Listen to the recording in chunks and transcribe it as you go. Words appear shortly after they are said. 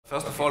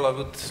First of all, I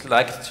would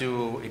like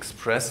to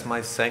express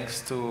my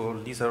thanks to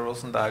Lisa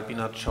Rosendahl,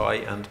 Bina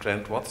Choi, and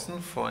Grant Watson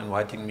for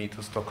inviting me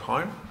to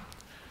Stockholm.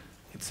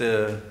 It's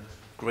a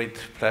great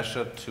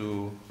pleasure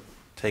to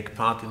take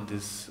part in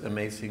this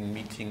amazing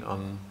meeting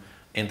on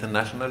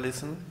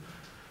internationalism.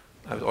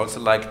 I would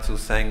also like to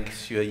thank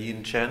Xue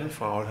Yin Chen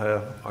for all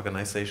her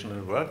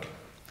organizational work.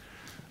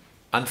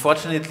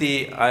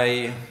 Unfortunately,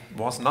 I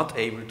was not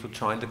able to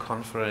join the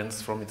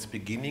conference from its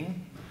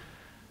beginning,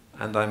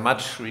 and I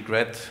much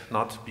regret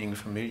not being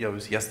familiar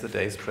with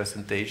yesterday's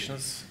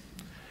presentations.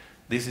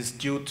 This is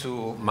due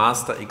to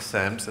master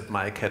exams at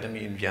my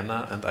academy in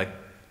Vienna, and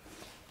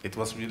it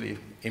was really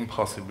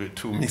impossible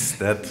to miss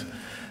that.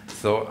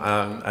 So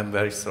I'm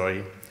very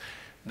sorry.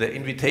 The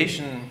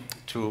invitation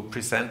to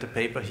present a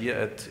paper here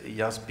at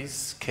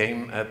IASBIS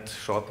came at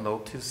short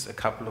notice a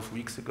couple of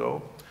weeks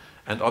ago,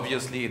 and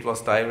obviously it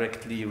was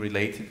directly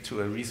related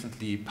to a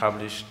recently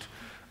published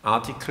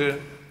article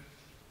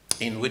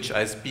in which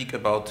I speak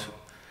about,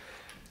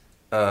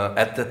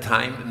 at the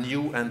time,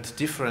 new and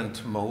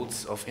different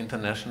modes of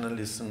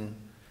internationalism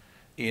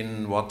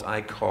in what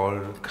I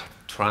call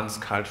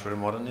transcultural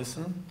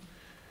modernism.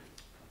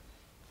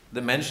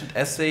 The mentioned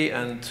essay,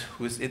 and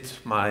with it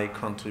my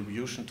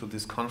contribution to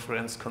this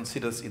conference,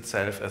 considers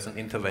itself as an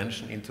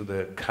intervention into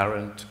the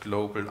current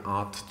global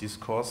art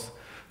discourse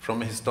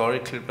from a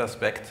historical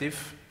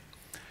perspective,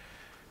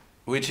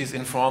 which is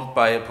informed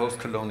by a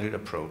post-colonial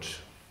approach.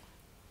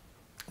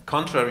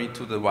 Contrary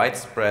to the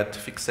widespread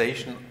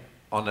fixation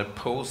on a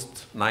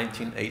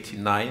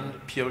post-1989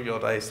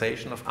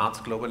 periodization of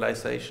arts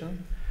globalization,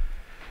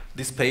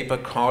 this paper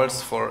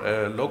calls for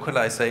a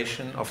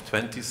localization of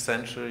 20th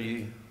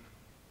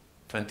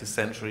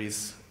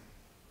century's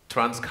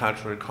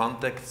transcultural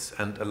contexts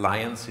and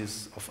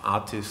alliances of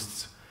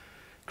artists,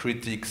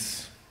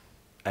 critics,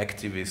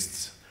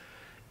 activists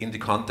in the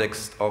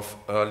context of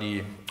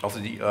the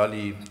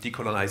early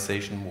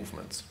decolonization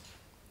movements.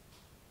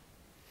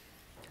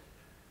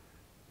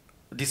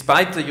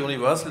 Despite the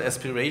universal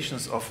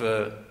aspirations of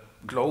a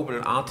global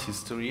art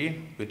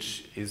history,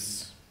 which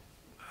is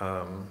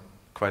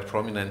quite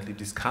prominently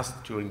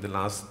discussed during the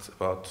last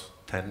about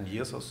 10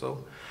 years or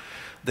so,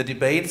 the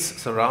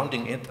debates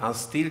surrounding it are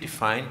still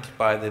defined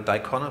by the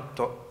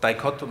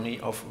dichotomy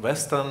of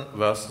Western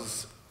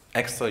versus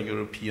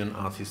extra-European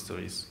art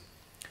histories.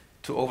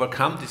 To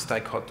overcome this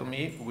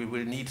dichotomy, we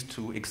will need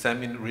to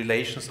examine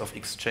relations of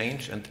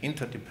exchange and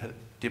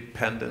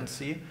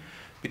interdependency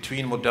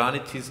between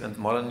modernities and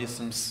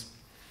modernisms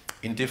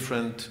in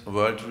different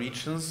world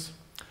regions,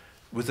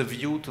 with a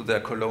view to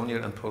their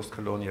colonial and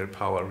post-colonial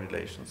power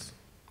relations.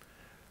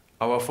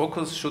 Our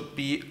focus should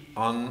be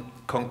on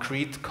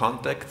concrete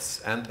contacts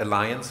and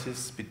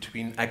alliances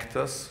between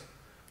actors,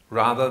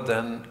 rather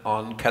than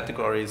on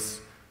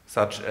categories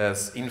such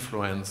as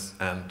influence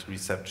and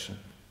reception.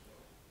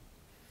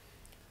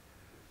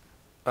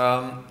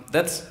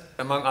 That's,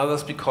 among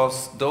others,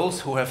 because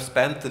those who have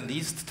spent the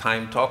least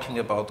time talking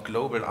about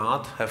global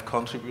art have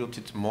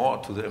contributed more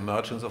to the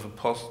emergence of a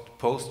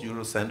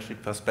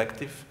post-Eurocentric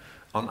perspective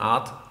on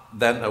art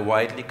than a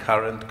widely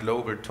current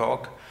global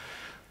talk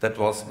that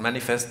was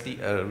manifestly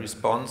a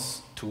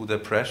response to the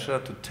pressure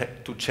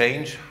to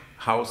change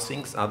how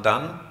things are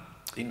done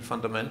in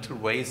fundamental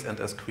ways and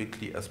as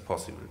quickly as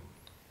possible.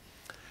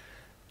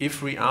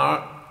 If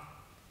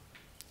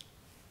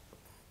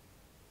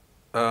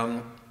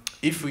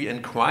we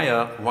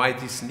inquire why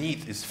this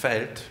need is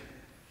felt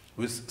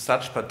with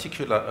such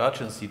particular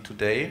urgency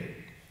today,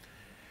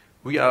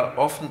 we are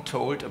often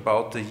told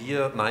about the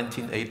year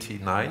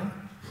 1989,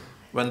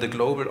 when the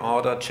global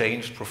order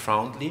changed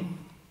profoundly,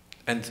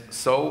 and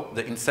so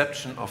the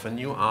inception of a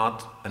new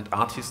art and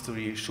art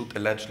history should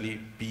allegedly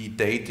be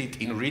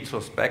dated in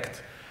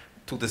retrospect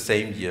to the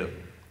same year.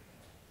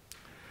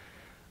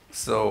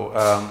 So,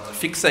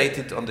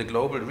 fixated on the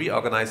global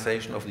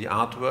reorganization of the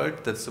art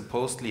world that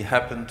supposedly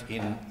happened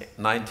in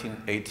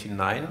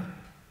 1989,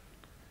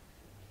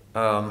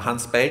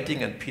 Hans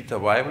Belting and Peter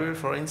Weibel,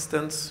 for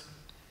instance,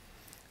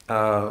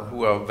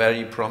 who are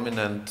very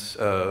prominent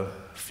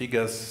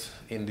figures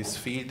in this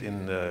field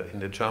in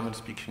the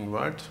German-speaking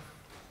world,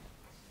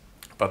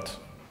 but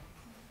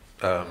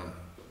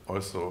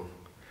also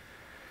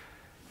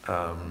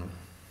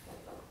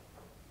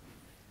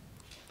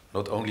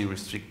not only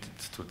restricted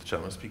to the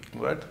German-speaking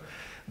world.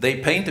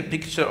 They paint a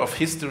picture of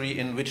history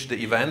in which the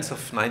events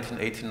of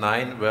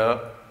 1989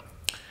 were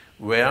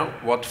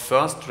what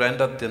first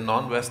rendered the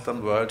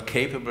non-Western world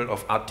capable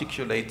of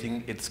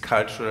articulating its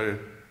cultural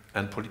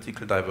and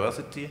political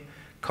diversity,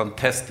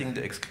 contesting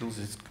the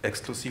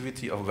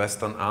exclusivity of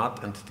Western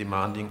art and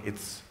demanding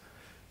its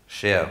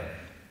share.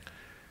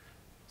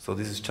 So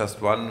this is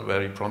just one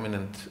very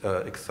prominent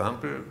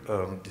example,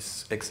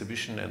 this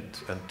exhibition and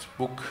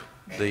book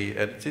they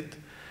edited.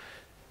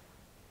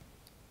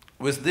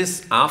 With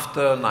this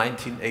after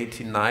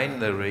 1989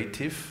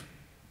 narrative,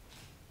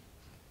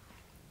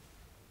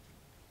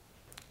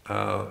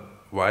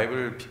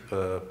 Weibel,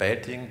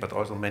 Belting, but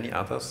also many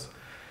others,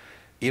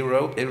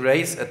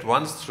 erase at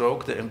one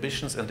stroke the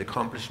ambitions and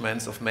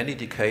accomplishments of many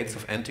decades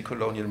of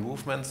anti-colonial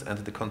movements and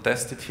the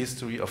contested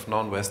history of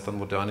non-Western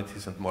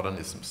modernities and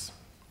modernisms.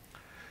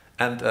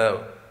 And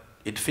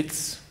it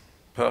fits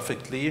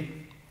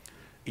perfectly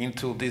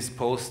into this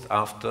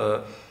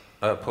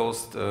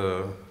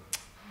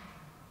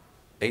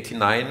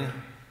post-89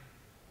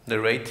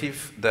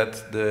 narrative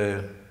that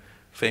the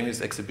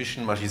famous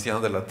exhibition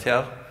Magiciens de la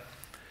Terre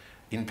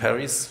in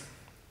Paris,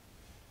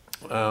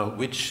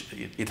 which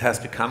it has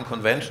become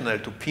conventional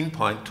to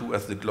pinpoint to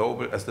as the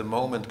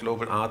moment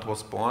global art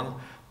was born,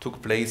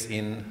 took place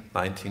in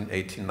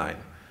 1989.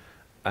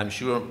 I'm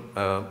sure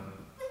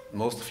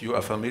most of you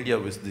are familiar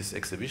with this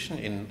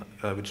exhibition,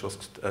 which was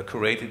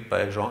curated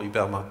by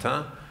Jean-Hubert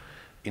Martin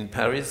in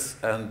Paris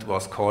and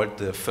was called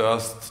the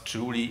first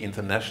truly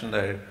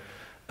international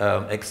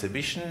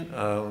exhibition,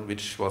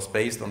 which was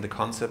based on the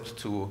concept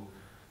to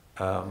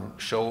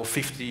show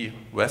 50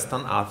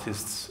 Western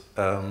artists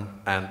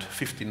and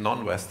 50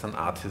 non-Western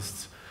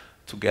artists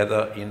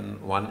together in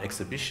one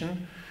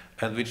exhibition,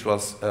 and which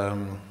was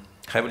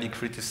heavily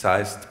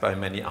criticized by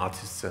many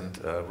artists and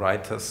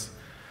writers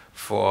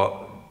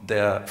for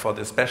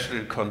the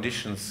special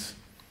conditions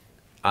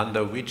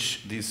under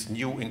which this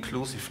new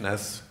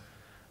inclusiveness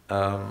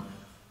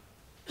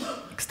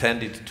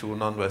extended to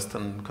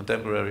non-Western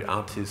contemporary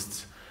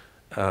artists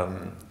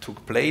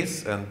took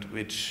place, and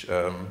which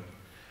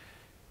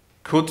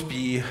could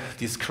be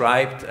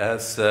described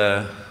as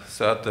a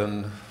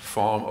certain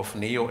form of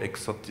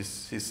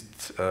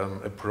neo-exoticist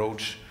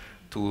approach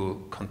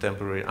to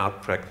contemporary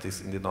art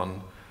practice in the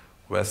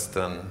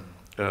non-Western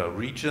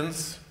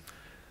regions,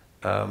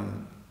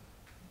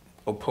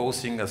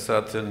 opposing a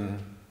certain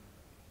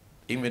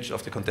image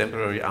of the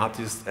contemporary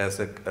artist as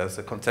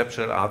a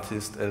conceptual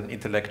artist, an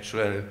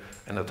intellectual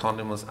and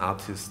autonomous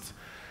artist,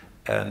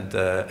 and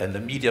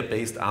a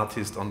media-based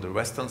artist on the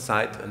Western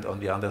side, and on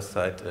the other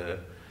side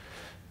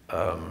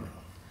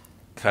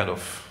kind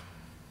of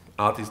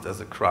artist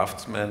as a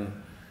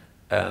craftsman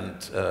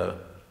and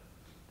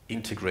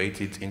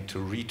integrated into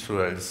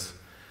rituals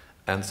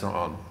and so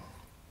on.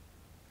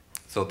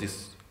 So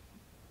this,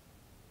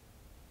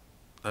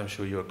 I'm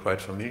sure you're quite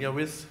familiar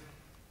with.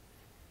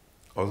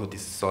 Also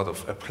this sort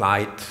of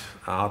applied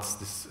arts,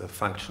 this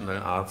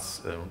functional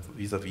arts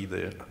vis-à-vis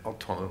the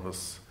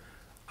autonomous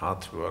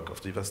artwork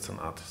of the Western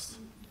artists.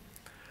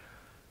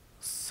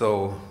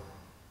 So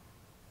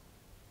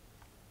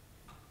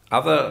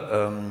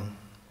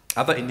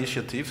other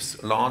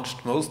initiatives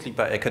launched mostly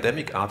by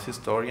academic art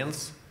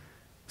historians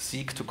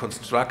seek to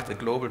construct a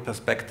global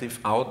perspective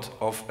out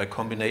of a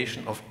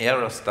combination of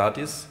era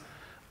studies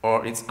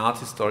or its art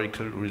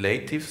historical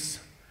relatives,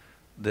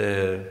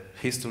 the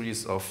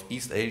histories of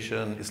East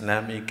Asian,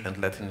 Islamic and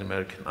Latin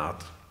American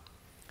art.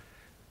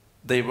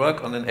 They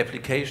work on an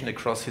application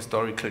across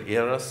historical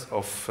eras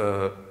of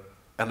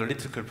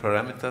analytical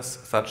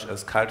parameters such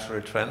as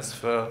cultural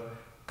transfer,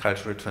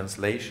 cultural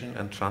translation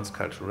and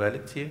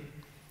transculturality,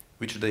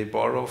 which they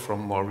borrow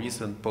from more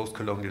recent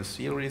post-colonial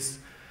theories,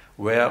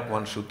 where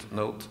one should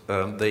note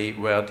they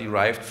were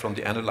derived from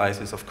the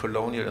analysis of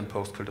colonial and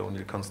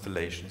post-colonial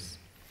constellations.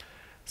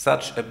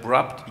 Such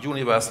abrupt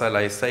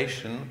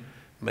universalization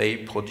may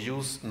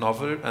produce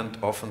novel and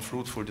often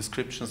fruitful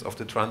descriptions of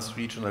the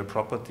trans-regional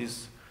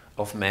properties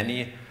of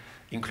many,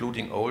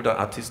 including older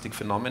artistic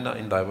phenomena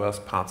in diverse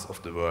parts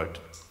of the world.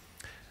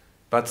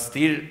 But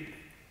still,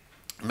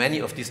 many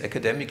of these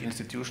academic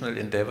institutional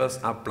endeavors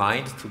are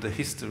blind to the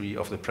history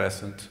of the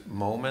present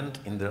moment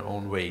in their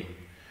own way.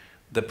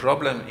 The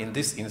problem in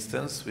this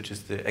instance, which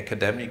is the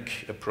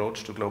academic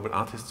approach to global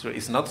art history,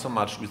 is not so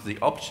much with the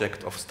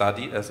object of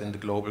study as in the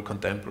global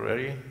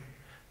contemporary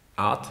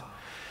art,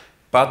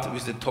 but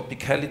with the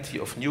topicality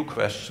of new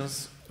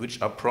questions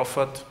which are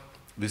proffered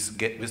with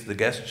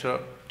the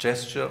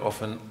gesture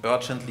of an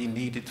urgently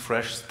needed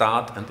fresh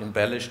start and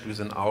embellished with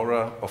an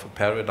aura of a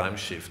paradigm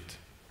shift.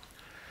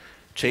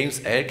 James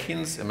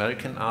Elkins,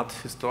 American art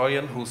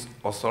historian, whose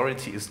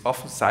authority is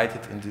often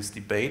cited in these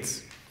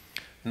debates,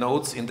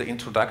 notes in the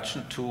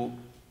introduction to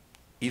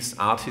Is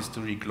Art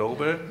History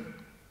Global,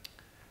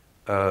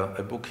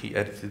 a book he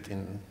edited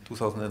in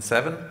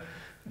 2007,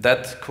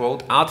 that,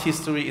 quote, art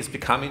history is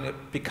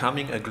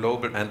becoming a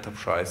global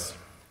enterprise.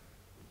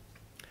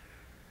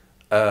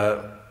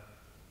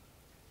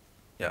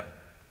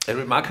 A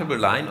remarkable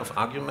line of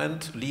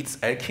argument leads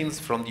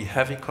Elkins from the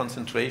heavy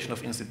concentration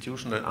of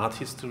institutional art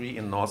history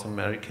in North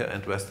America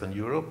and Western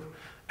Europe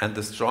and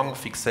the strong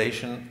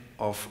fixation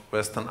of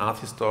Western art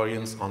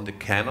historians on the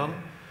canon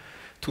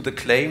to the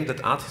claim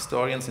that art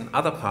historians in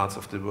other parts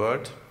of the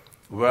world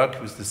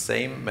work with the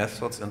same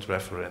methods and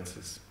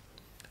references.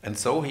 And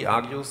so, he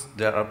argues,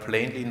 there are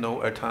plainly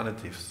no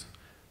alternatives.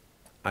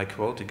 I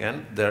quote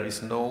again, there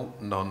is no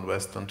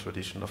non-Western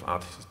tradition of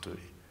art history.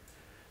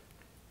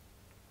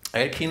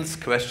 Elkins'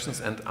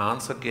 questions and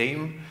answer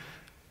game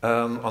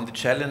on the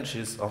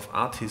challenges of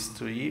art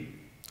history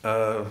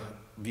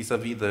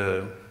vis-à-vis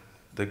the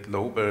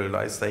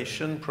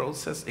globalization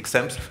process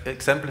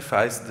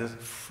exemplifies the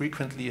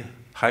frequently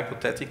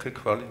hypothetical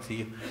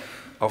quality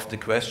of the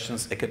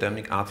questions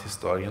academic art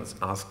historians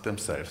ask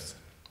themselves.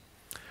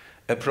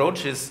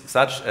 Approaches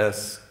such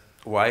as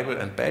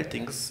Weibel and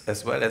Belting's,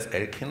 as well as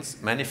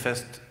Elkin's,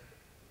 manifest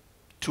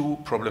two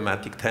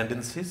problematic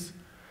tendencies,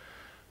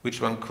 which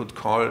one could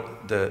call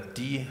the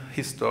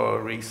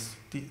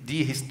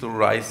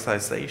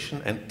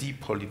dehistoricization and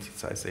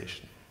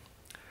depoliticization.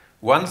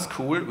 One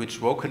school, which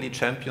vocally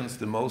champions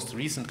the most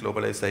recent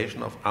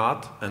globalization of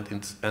art and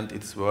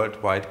its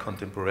worldwide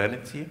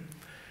contemporaneity,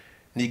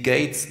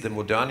 negates the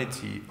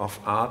modernity of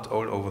art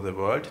all over the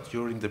world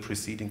during the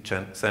preceding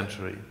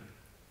century.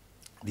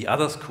 The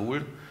other school,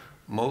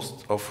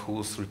 most of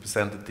whose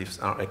representatives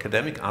are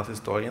academic art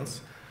historians,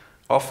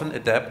 often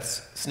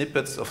adapts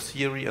snippets of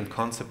theory and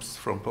concepts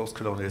from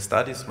post-colonial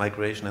studies,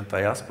 migration and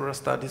diaspora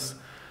studies,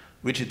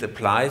 which it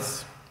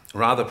applies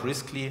rather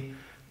briskly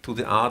to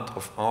the art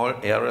of all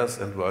eras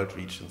and world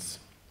regions.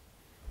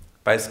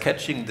 By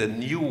sketching the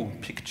new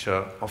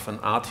picture of an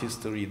art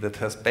history that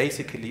has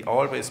basically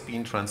always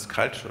been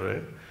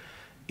transcultural,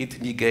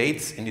 it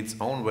negates in its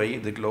own way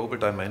the global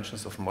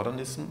dimensions of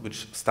modernism,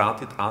 which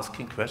started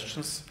asking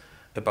questions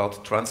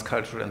about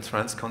transcultural and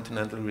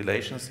transcontinental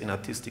relations in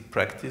artistic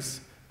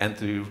practice and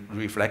the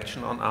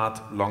reflection on art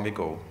long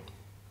ago.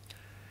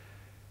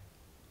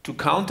 To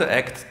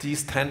counteract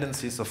these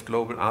tendencies of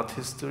global art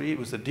history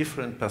with a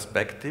different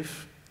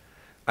perspective,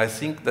 I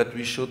think that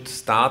we should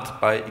start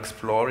by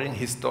exploring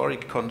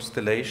historic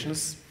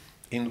constellations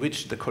in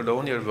which the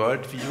colonial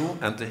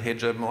worldview and the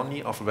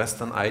hegemony of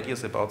Western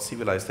ideas about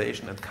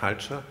civilization and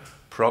culture,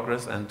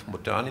 progress and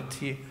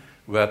modernity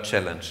were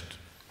challenged.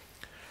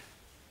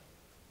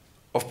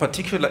 Of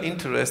particular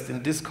interest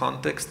in this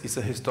context is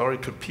a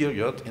historical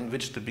period in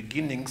which the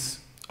beginnings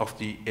of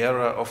the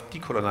era of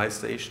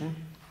decolonization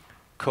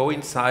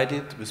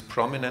coincided with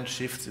prominent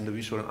shifts in the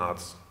visual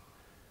arts.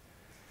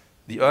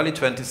 The early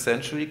 20th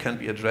century can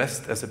be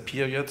addressed as a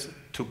period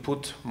to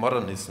put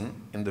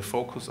modernism in the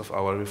focus of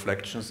our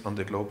reflections on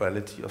the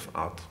globality of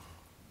art.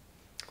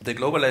 The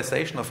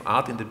globalization of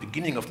art in the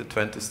beginning of the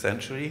 20th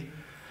century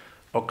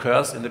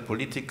occurs in a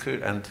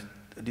political and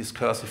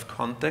discursive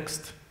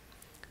context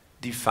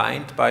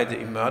defined by the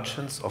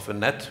emergence of a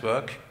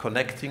network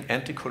connecting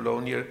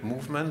anti-colonial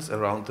movements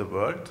around the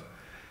world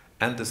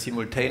and the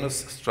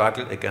simultaneous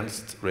struggle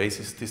against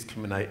racist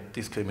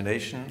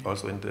discrimination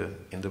also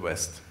in the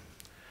West.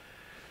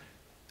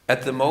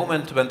 At the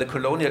moment when the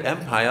colonial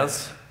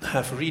empires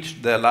have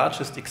reached their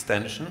largest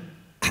extension,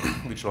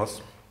 which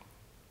was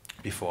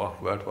before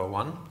World War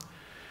I,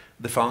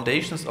 the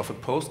foundations of a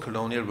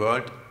post-colonial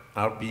world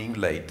are being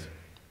laid.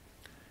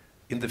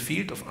 In the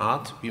field of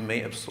art, we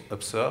may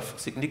observe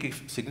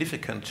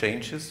significant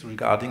changes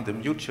regarding the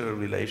mutual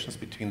relations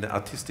between the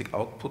artistic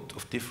output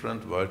of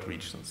different world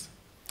regions.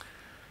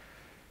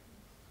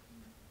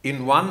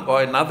 In one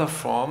or another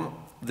form,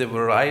 the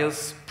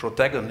various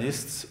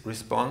protagonists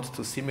respond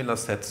to similar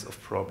sets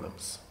of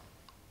problems.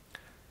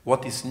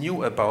 What is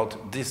new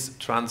about this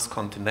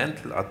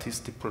transcontinental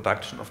artistic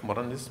production of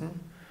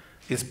modernism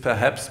is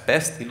perhaps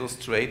best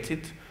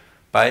illustrated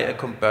by a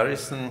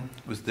comparison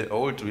with the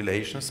old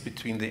relations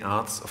between the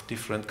arts of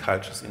different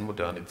cultures in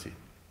modernity.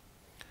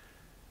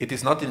 It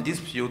is not in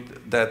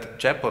dispute that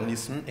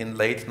Japonism in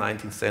late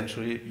 19th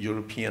century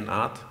European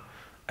art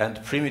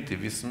and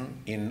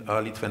primitivism in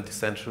early 20th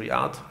century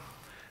art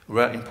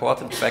were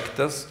important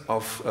factors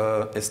of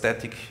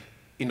aesthetic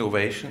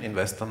innovation in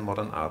Western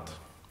modern art.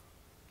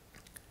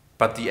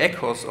 But the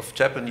echoes of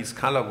Japanese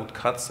color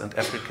woodcuts and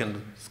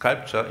African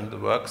sculpture in the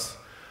works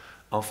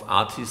of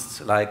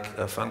artists like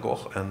Van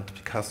Gogh and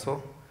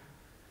Picasso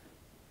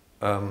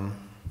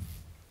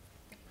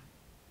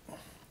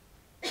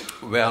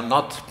were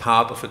not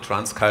part of a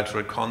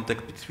transcultural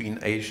contact between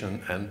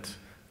Asian and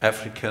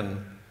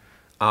African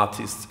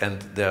artists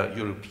and their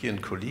European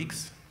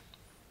colleagues.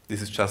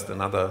 This is just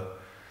another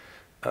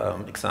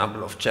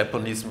example of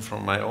Japonism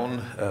from my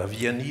own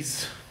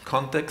Viennese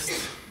context.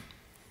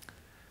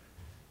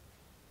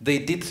 They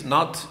did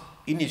not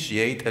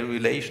initiate a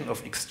relation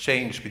of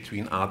exchange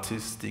between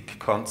artistic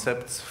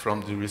concepts from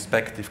the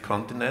respective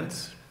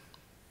continents.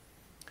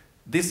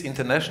 This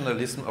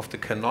internationalism of the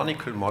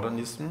canonical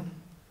modernism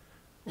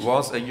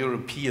was a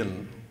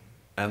European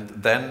and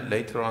then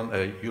later on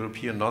a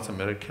European North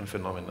American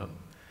phenomenon.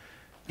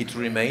 It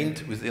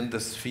remained within the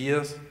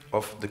spheres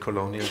of the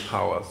colonial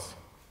powers.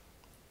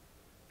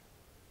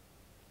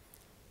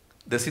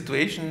 The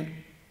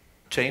situation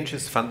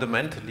changes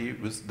fundamentally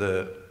with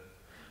the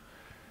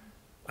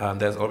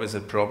there's always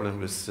a problem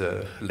with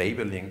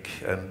labeling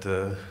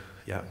and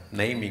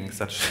naming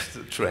such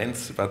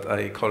trends, but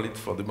I call it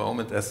for the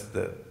moment as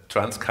the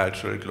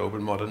transcultural global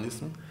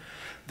modernism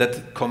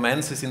that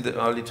commences in the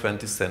early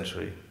 20th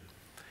century.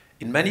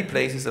 In many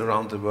places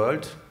around the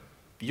world,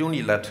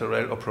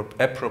 unilateral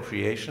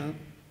appropriation,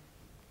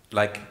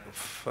 like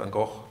Van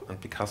Gogh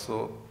and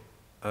Picasso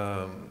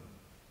are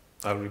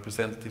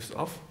representatives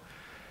of,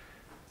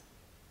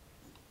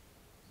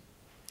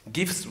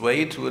 gives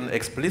way to an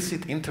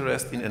explicit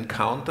interest in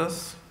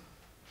encounters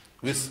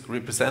with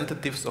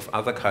representatives of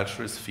other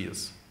cultural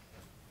spheres.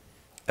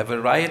 A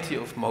variety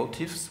of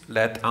motives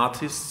led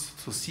artists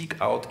to seek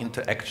out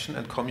interaction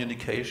and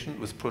communication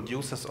with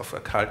producers of a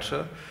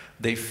culture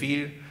they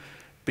feel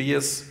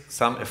bears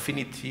some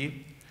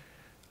affinity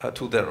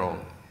to their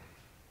own.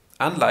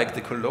 Unlike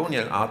the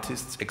colonial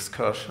artist's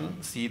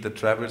excursion, see the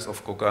travels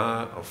of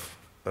Gauguin, of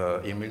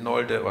Emil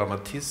Nolde or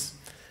Matisse,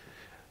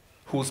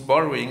 whose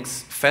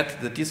borrowings fed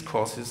the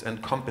discourses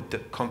and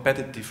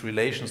competitive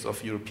relations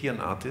of European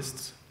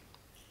artists,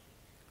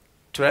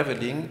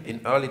 traveling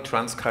in early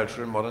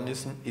transcultural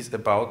modernism is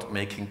about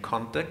making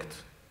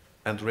contact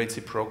and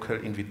reciprocal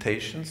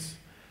invitations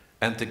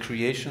and the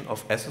creation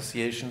of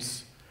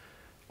associations,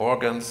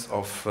 organs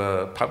of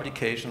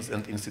publications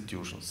and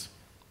institutions.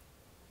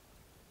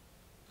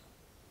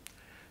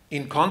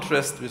 In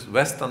contrast with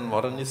Western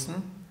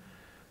modernism,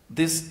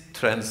 this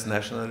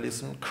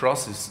transnationalism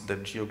crosses the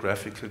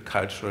geographical,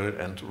 cultural,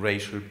 and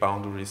racial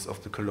boundaries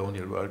of the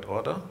colonial world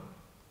order.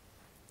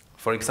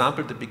 For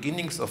example, the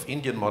beginnings of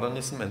Indian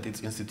modernism and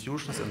its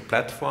institutions and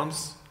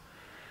platforms,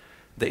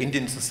 the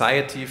Indian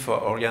Society for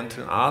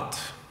Oriental Art,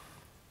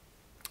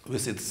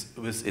 with its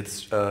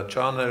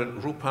journal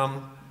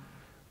Rupam,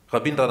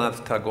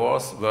 Rabindranath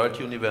Tagore's World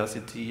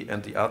University,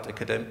 and the Art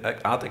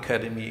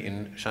Academy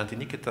in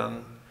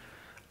Shantiniketan,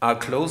 are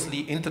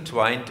closely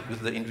intertwined with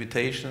the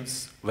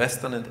invitations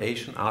Western and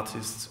Asian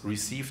artists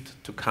received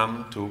to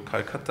come to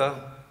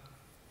Calcutta,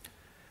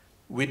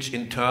 which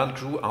in turn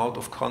grew out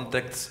of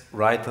contacts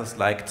writers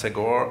like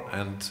Tagore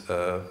and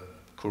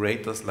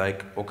curators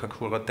like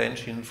Okakura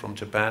Tenshin from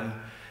Japan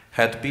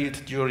had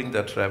built during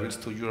their travels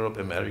to Europe,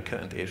 America,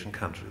 and Asian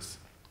countries.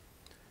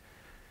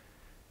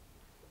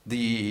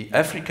 The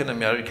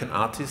African-American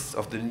artists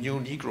of the New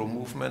Negro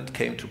movement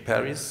came to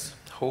Paris,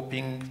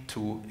 hoping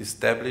to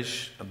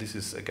establish, and this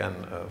is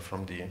again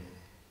from the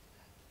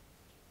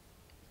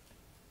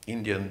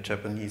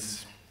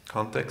Indian-Japanese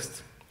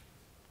context,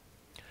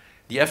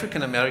 the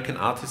African-American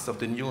artists of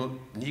the New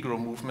Negro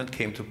movement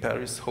came to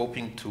Paris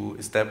hoping to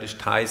establish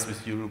ties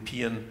with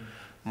European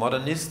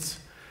modernists,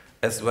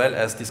 as well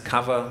as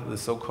discover the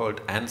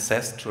so-called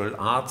ancestral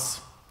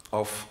arts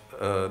of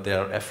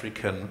their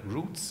African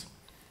roots,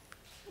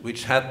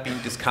 which had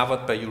been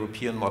discovered by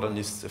European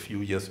modernists a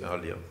few years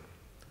earlier.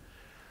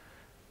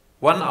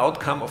 One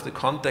outcome of the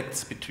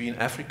contacts between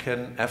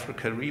African,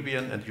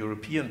 Afro-Caribbean, and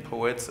European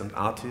poets and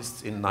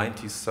artists in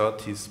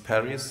 1930s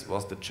Paris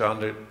was the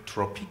journal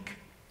Tropique,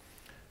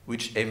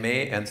 which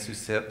Aimé and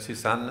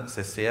Suzanne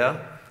Césaire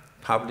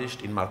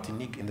published in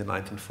Martinique in the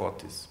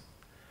 1940s.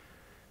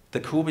 The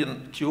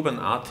Cuban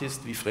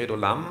artist Wilfredo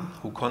Lam,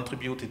 who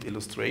contributed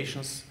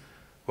illustrations,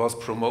 was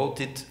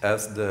promoted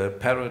as the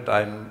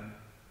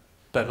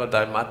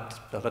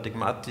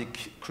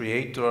paradigmatic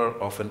creator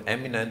of an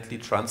eminently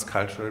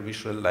transcultural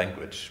visual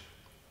language.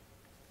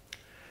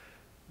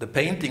 The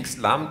paintings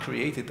Lam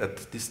created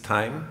at this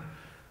time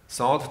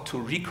sought to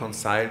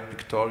reconcile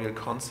pictorial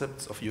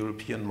concepts of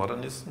European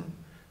modernism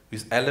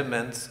with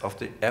elements of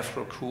the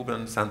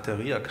Afro-Cuban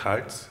Santeria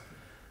cults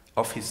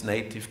of his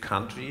native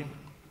country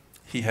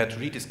he had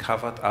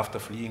rediscovered after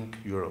fleeing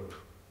Europe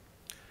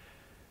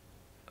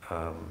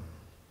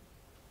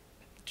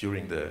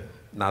during the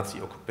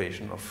Nazi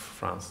occupation of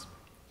France.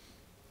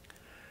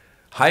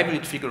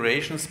 Hybrid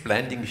figurations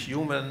blending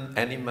human,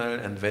 animal,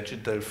 and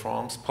vegetal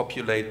forms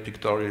populate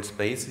pictorial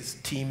spaces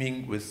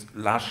teeming with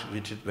lush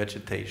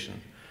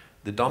vegetation.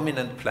 The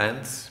dominant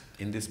plants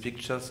in these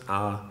pictures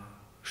are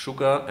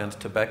sugar and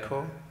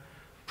tobacco,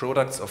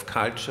 products of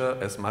culture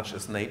as much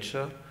as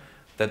nature,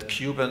 that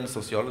Cuban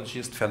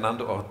sociologist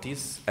Fernando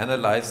Ortiz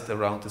analyzed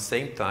around the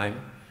same time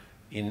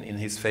in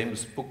his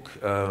famous book,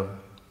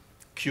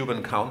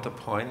 Cuban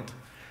Counterpoint,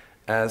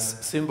 as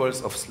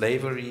symbols of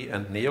slavery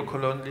and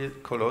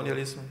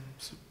neocolonialism.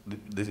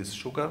 This is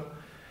sugar.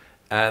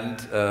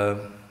 And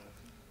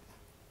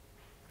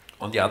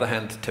on the other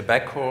hand,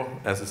 tobacco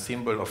as a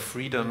symbol of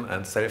freedom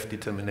and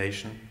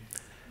self-determination.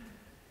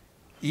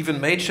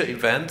 Even major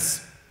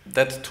events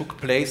that took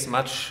place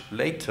much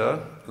later,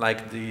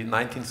 like the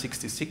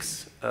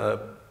 1966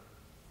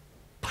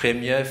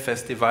 Premier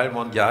Festival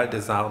Mondial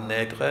des Arts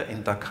Nègres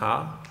in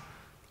Dakar,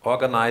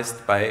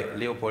 organized by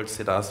Leopold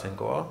Sédar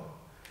Senghor,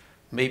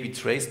 may be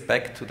traced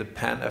back to the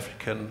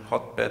Pan-African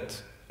hotbed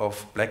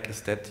of black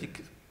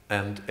aesthetic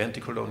and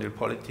anti-colonial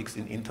politics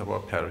in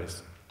interwar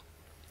Paris.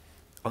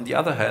 On the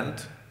other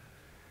hand,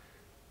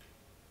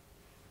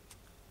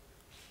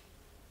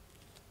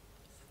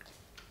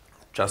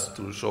 just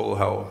to show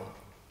how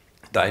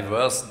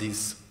diverse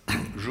these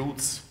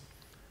roots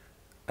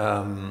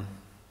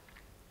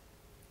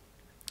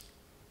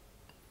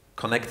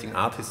connecting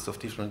artists of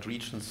different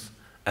regions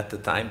at the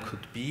time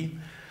could be.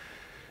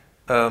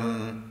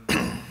 On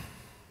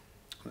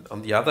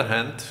the other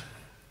hand,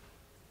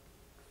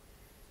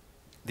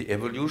 the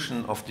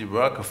evolution of the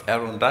work of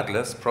Aaron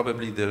Douglas,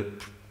 probably the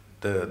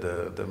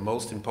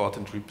most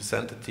important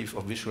representative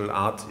of visual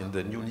art in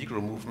the New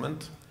Negro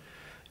movement,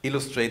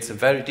 illustrates a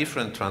very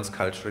different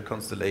transcultural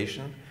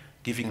constellation,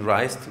 giving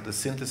rise to the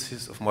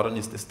synthesis of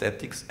modernist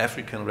aesthetics,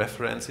 African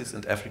references,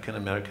 and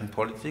African-American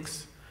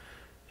politics.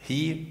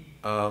 He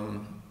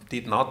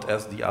did not,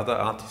 as the other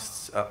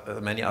artists,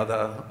 many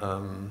other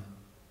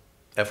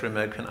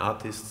Afro-American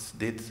artists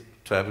did,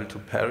 travel to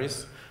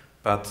Paris,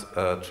 but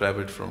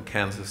traveled from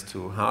Kansas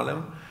to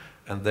Harlem,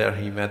 and there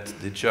he met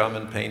the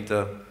German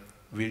painter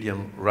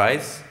William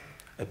Rice,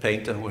 a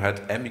painter who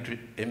had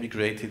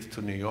emigrated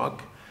to New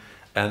York,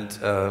 and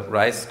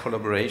Rice's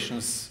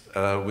collaborations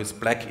with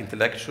black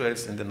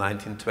intellectuals in the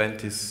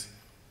 1920s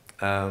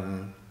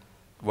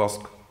was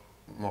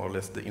more or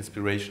less the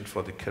inspiration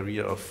for the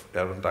career of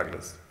Aaron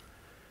Douglas.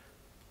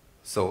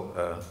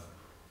 So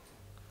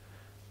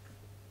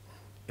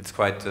it's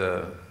quite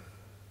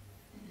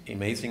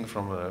amazing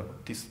from a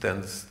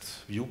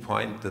distanced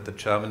viewpoint that a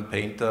German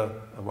painter,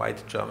 a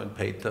white German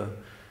painter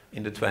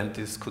in the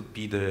 20s could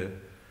be the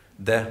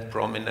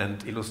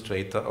prominent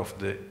illustrator of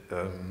the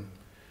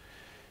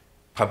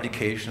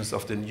publications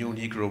of the new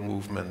Negro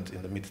movement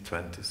in the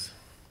mid-20s.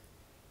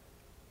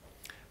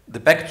 The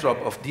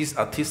backdrop of these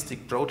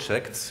artistic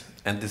projects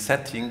and the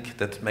setting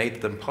that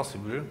made them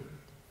possible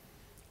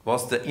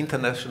was the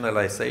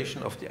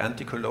internationalization of the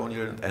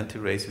anti-colonial and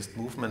anti-racist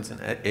movements in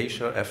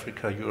Asia,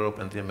 Africa, Europe,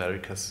 and the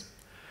Americas.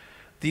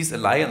 These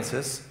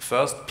alliances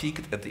first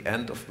peaked at the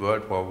end of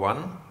World War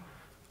I,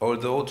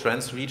 although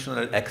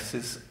trans-regional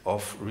axes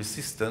of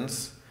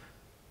resistance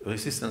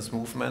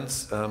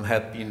movements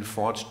had been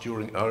forged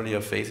during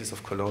earlier phases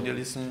of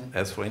colonialism,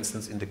 as for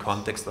instance in the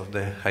context of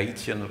the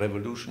Haitian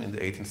Revolution in the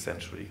 18th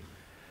century.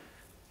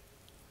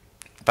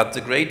 But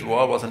the Great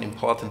War was an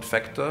important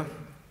factor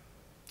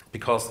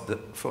because,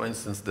 for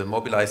instance, the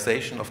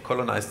mobilization of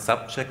colonized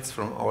subjects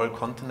from all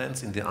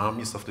continents in the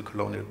armies of the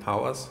colonial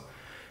powers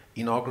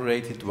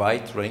inaugurated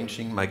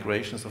wide-ranging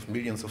migrations of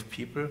millions of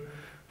people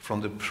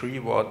from the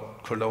pre-war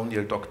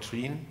colonial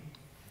doctrine,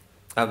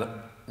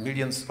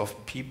 millions of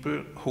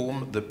people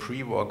whom the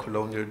pre-war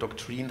colonial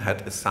doctrine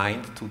had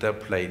assigned to their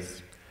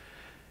place.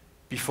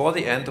 Before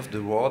the end of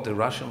the war, the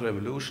Russian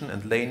Revolution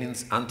and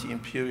Lenin's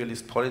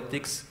anti-imperialist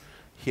politics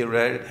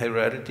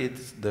heralded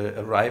the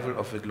arrival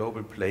of a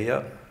global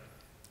player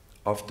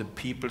of the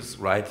people's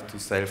right to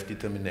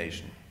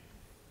self-determination.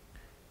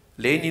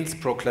 Lenin's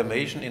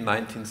proclamation in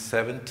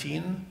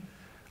 1917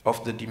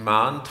 of the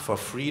demand for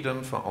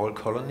freedom for all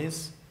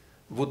colonies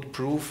would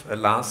prove a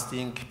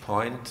lasting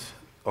point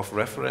of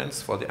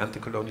reference for the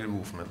anti-colonial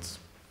movements.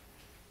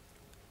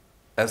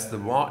 As the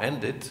war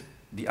ended,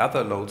 the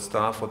other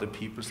lodestar for the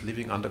peoples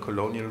living under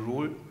colonial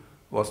rule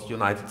was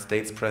United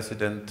States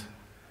President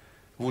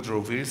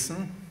Woodrow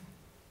Wilson,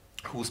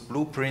 whose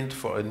blueprint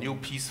for a new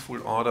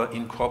peaceful order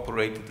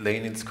incorporated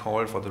Lenin's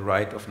call for the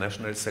right of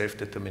national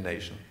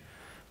self-determination.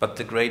 But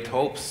the great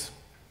hopes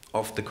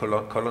of the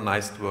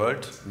colonized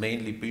world,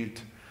 mainly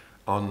built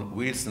on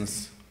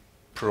Wilson's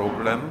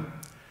program,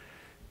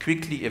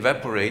 quickly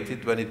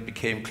evaporated when it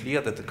became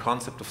clear that the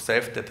concept of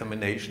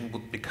self-determination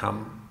would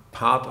become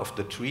part of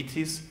the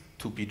treaties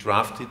to be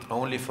drafted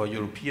only for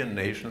European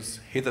nations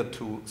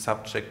hitherto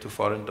subject to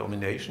foreign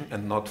domination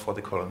and not for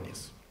the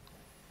colonies.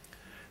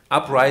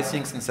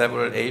 Uprisings in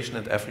several Asian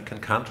and African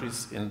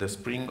countries in the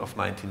spring of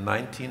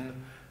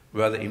 1919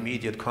 were the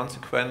immediate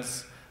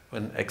consequence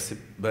when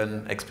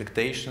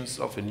expectations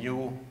of a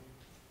new,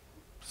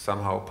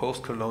 somehow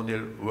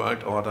post-colonial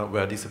world order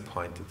were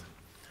disappointed.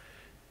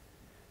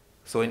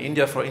 So in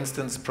India, for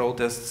instance,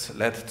 protests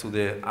led to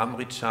the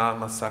Amritsar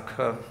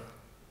massacre,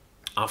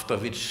 after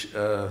which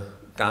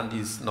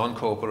Gandhi's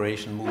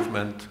non-cooperation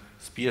movement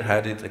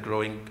spearheaded a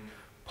growing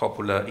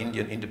popular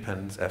Indian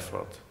independence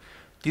effort.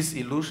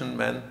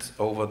 Disillusionment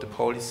over the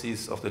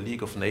policies of the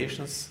League of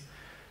Nations,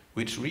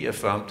 which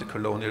reaffirmed the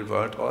colonial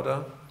world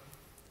order,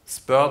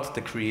 spurred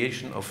the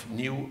creation of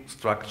new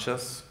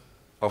structures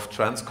of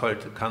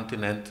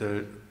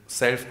transcontinental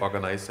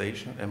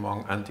self-organization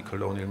among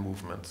anti-colonial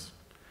movements.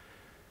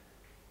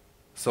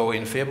 So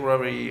in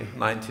February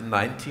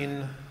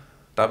 1919,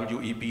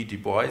 W.E.B. Du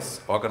Bois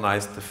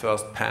organized the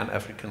first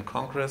Pan-African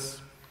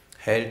Congress,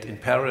 held in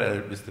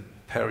parallel with the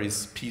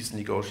Paris peace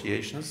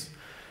negotiations,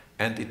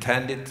 and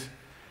attended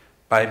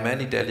by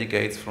many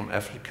delegates from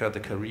Africa,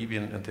 the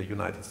Caribbean, and the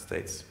United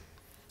States.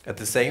 At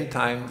the same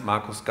time,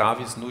 Marcus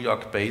Garvey's New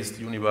York-based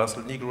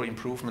Universal Negro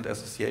Improvement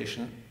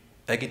Association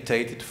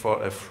agitated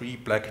for a free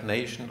black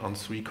nation on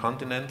 3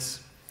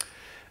 continents.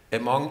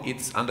 Among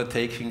its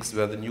undertakings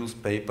were the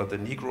newspaper The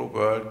Negro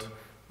World,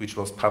 which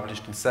was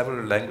published in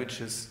several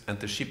languages, and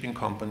the shipping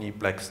company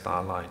Black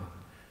Star Line.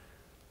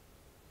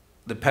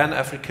 The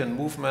Pan-African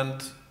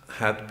movement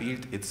had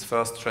built its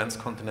first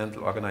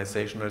transcontinental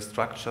organizational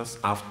structures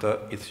after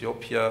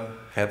Ethiopia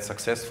had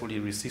successfully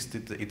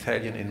resisted the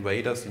Italian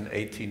invaders in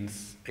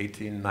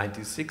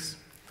 1896,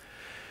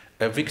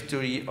 a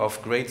victory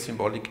of great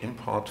symbolic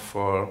import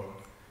for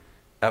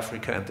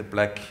Africa and the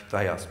black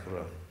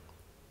diaspora.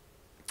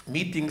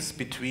 Meetings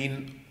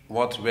between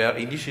what were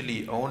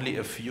initially only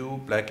a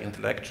few black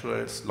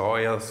intellectuals,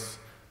 lawyers,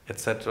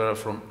 etc.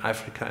 from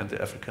Africa and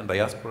the African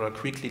diaspora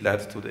quickly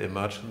led to the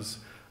emergence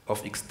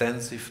of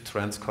extensive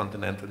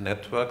transcontinental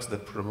networks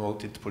that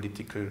promoted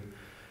political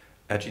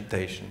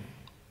agitation.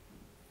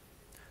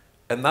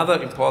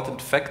 Another important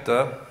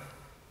factor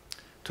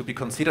to be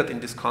considered in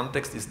this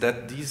context is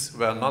that these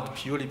were not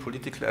purely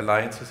political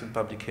alliances and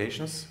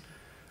publications.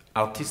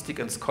 Artistic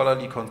and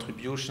scholarly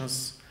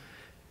contributions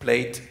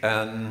played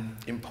an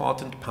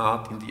important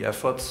part in the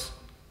efforts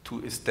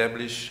to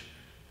establish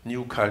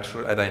new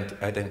cultural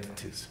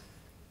identities.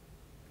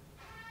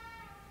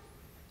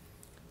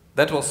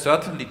 That was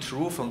certainly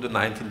true from the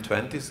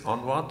 1920s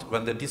onward,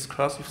 when the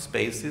discursive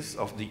spaces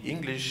of the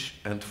English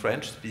and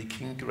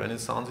French-speaking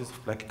renaissances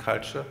of black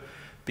culture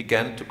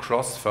began to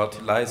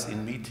cross-fertilize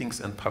in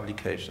meetings and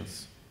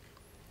publications.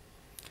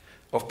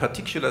 Of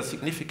particular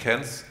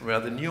significance were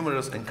the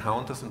numerous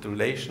encounters and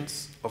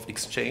relations of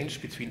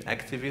exchange between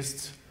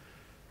activists,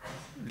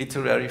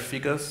 literary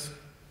figures,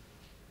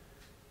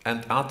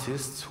 and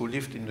artists who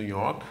lived in New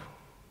York,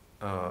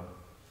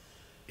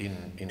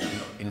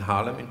 in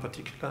Harlem in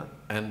particular,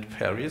 and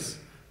Paris,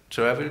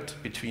 traveled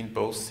between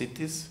both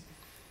cities,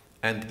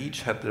 and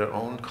each had their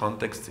own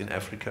contexts in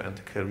Africa and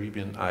the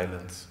Caribbean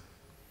islands,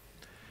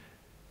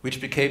 which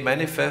became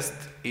manifest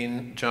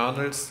in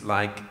journals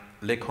like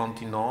Le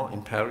Continent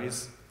in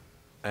Paris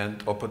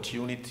and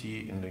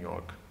Opportunity in New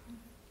York.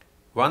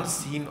 One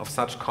scene of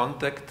such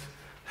contact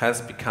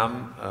has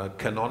become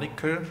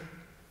canonical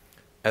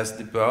as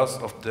the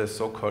birth of the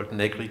so-called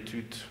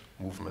Negritude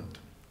movement.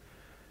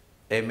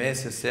 Aimé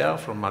Césaire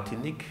from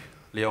Martinique,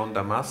 Léon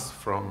Damas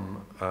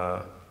from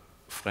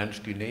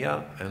French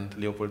Guinea, and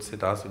Léopold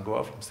Sédar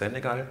Senghor from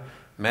Senegal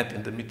met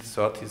in the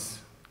mid-30s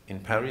in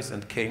Paris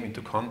and came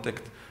into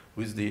contact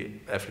with the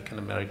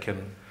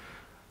African-American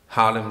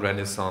Harlem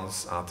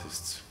Renaissance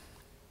artists.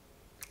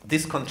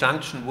 This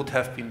conjunction would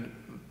have been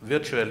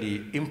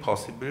virtually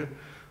impossible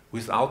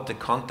without the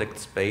contact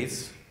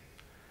space,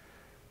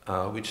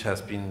 which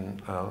has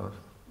been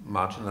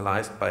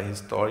marginalized by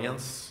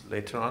historians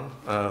later on,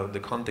 the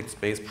contact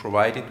space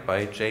provided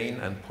by Jane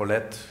and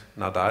Paulette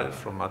Nadal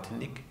from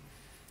Martinique,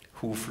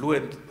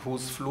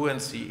 whose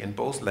fluency in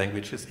both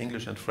languages,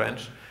 English and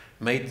French,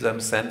 made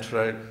them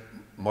central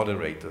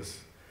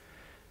moderators.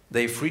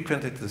 They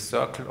frequented the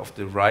circle of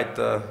the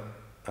writer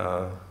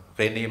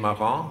René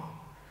Marin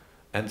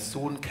and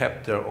soon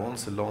kept their own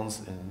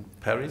salons in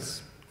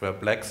Paris, where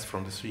blacks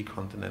from the three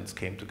continents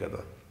came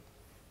together.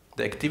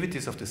 The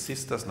activities of the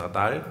sisters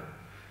Nadal,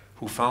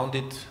 who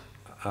founded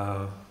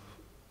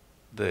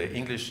the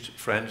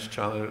English-French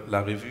journal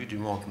La Revue du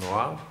Monde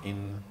Noir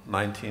in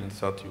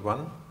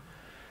 1931,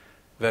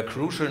 were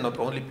crucial not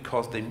only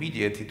because they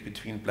mediated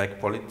between black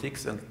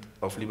politics and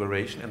of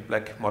liberation and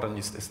black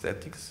modernist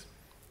aesthetics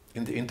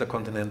in the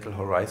intercontinental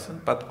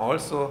horizon, but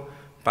also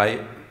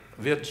by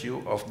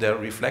virtue of their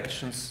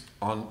reflections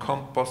on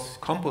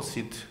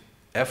composite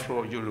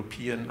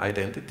Afro-European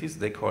identities.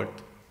 They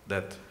called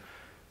that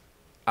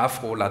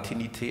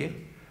Afro-Latinité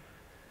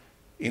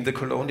in the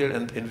colonial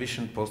and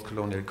envisioned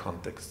post-colonial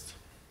context.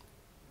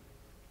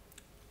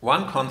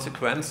 One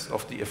consequence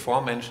of the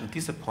aforementioned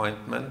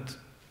disappointment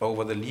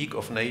over the League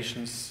of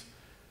Nations'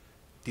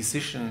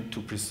 decision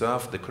to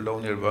preserve the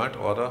colonial world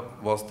order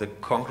was the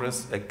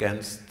Congress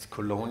Against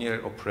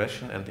Colonial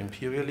Oppression and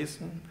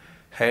Imperialism,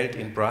 held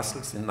in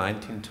Brussels in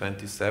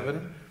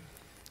 1927,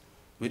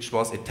 which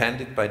was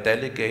attended by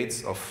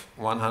delegates of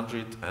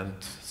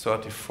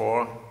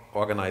 134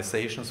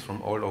 organizations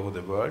from all over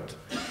the world,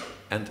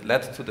 and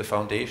led to the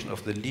foundation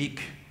of the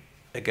League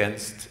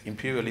Against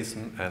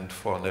Imperialism and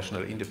for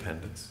National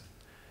Independence.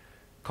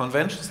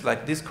 Conventions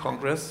like this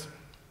Congress,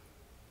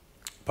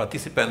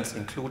 participants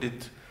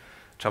included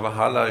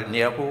Jawaharlal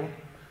Nehru,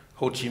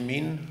 Ho Chi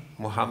Minh,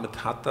 Mohammed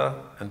Hatta,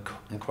 and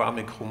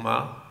Kwame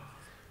Nkrumah,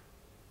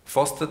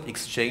 fostered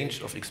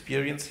exchange of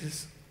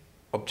experiences,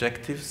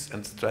 objectives,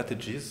 and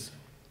strategies,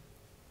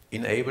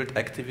 enabled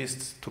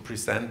activists to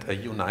present a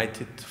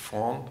united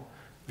front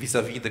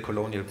vis-à-vis the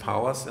colonial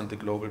powers and the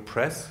global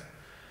press,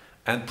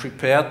 and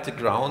prepared the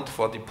ground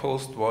for the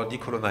post-war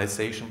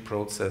decolonization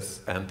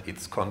process and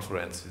its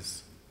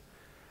conferences.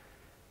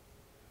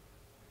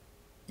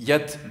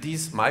 Yet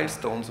these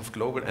milestones of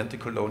global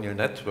anti-colonial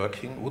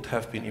networking would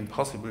have been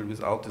impossible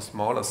without the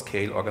smaller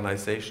scale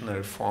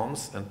organizational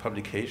forms and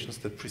publications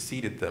that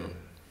preceded them.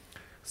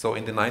 So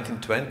in the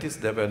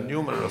 1920s, there were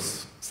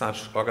numerous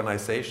such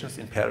organizations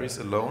in Paris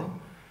alone,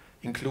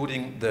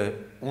 including the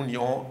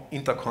Union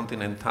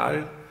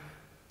Intercontinentale,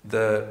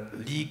 the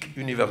Ligue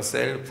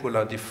Universelle pour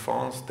la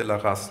Défense de la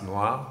Race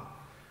Noire,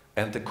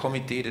 and the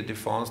Comité de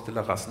Défense de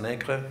la Race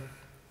Nègre,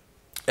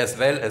 as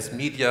well as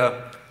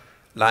media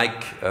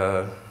like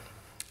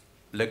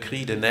Le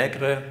Cri des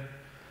Nègres,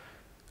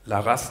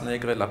 La Race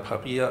Nègre, La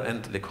Paria,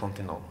 and Le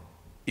Continent.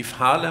 If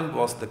Harlem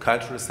was the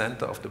cultural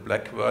center of the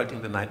black world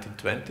in the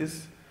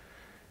 1920s,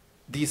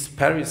 these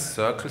Paris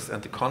circles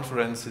and the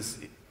conferences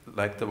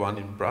like the one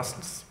in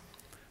Brussels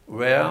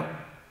were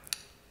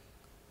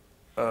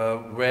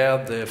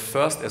the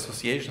first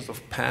associations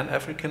of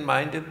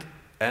Pan-African-minded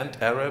and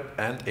Arab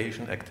and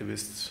Asian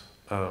activists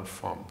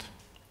formed.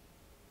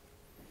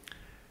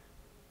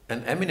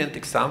 An eminent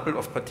example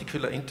of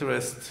particular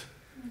interest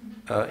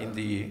in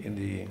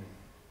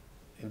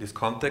this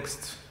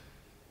context,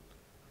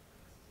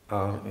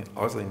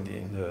 also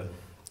in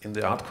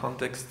the art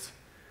context,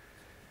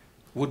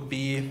 would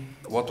be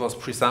what was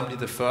presumably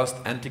the first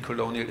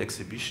anti-colonial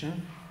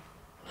exhibition,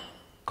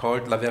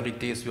 called La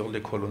Vérité sur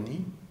les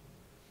colonies,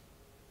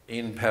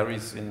 in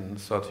Paris in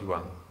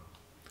 1931.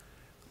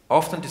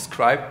 Often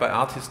described by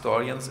art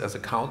historians as a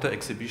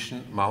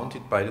counter-exhibition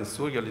mounted by the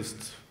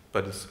surrealist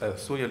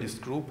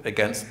group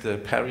against the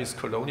Paris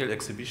colonial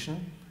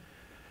exhibition,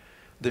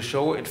 the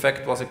show, in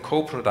fact, was a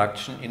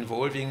co-production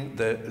involving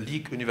the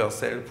Ligue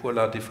universelle pour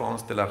la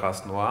défense de la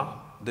race noire,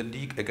 the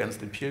League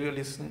Against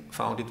Imperialism,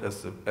 founded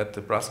at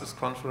the Brussels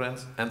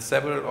Conference, and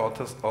several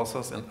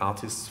authors and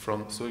artists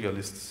from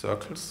surrealist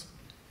circles,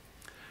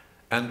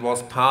 and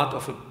was part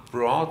of a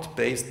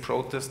broad-based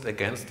protest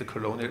against the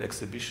colonial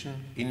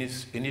exhibition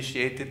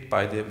initiated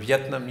by the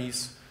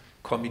Vietnamese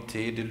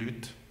Comité de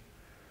Lutte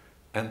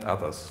and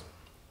others.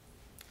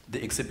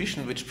 The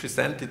exhibition, which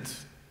presented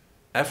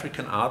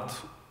African art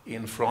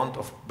in front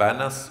of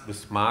banners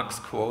with Marx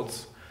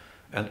quotes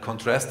and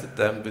contrasted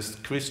them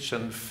with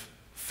Christian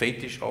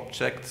fetish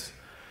objects,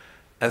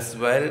 as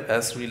well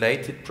as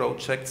related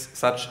projects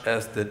such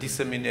as the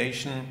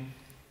dissemination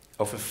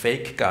of a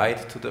fake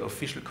guide to the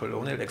official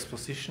colonial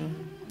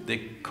exposition.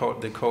 They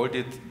called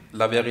it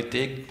La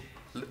Vérité,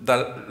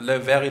 le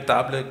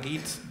véritable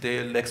guide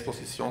de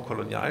l'exposition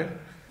coloniale,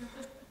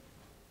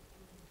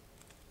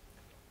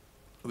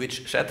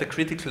 which shed a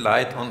critical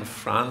light on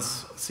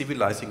France's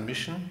civilizing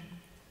mission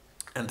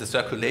and the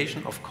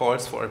circulation of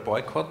calls for a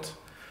boycott.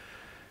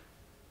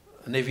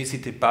 Ne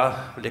visitez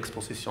pas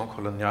l'exposition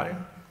coloniale,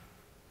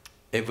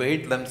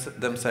 availed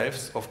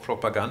themselves of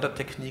propaganda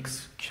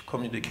techniques,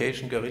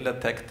 communication guerrilla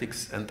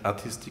tactics, and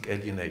artistic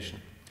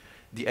alienation.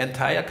 The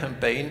entire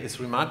campaign is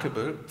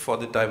remarkable for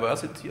the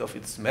diversity of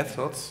its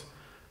methods,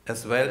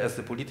 as well as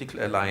the political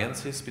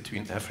alliances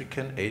between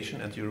African, Asian,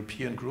 and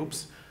European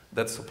groups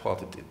that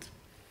supported it.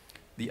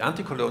 The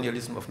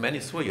anti-colonialism of many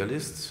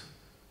surrealists,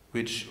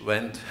 which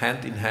went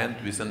hand in hand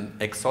with an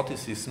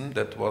exoticism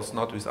that was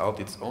not without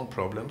its own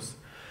problems,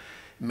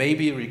 may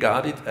be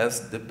regarded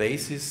as the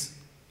basis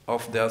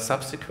of their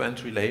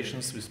subsequent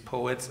relations with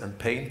poets and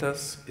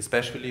painters,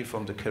 especially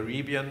from the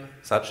Caribbean,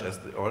 such as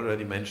the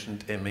already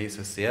mentioned Aimé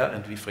Césaire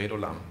and Wilfredo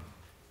Lam.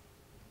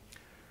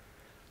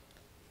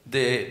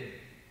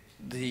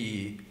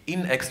 The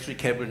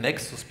inextricable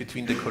nexus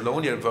between the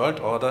colonial world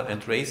order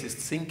and racist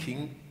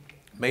thinking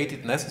made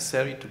it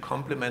necessary to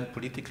complement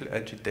political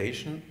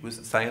agitation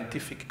with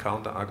scientific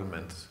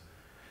counter-arguments.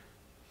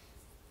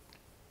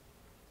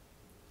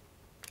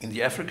 In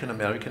the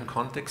African-American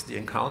context, the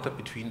encounter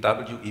between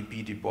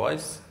W.E.B. Du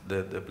Bois,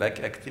 the black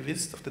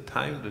activist of the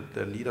time,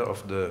 the leader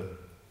of the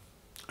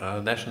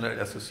National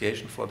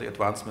Association for the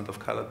Advancement of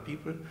Colored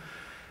People,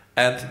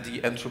 and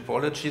the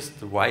anthropologist,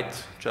 the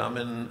white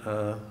German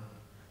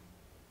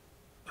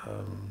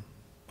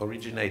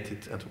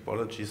originated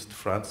anthropologist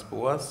Franz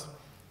Boas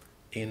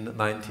in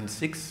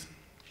 1906,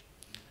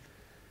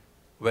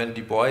 when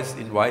Du Bois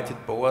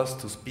invited Boas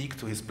to speak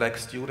to his black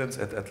students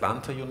at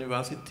Atlanta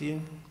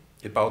University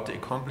about the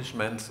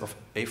accomplishments of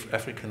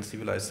African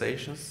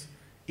civilizations,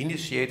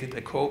 initiated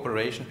a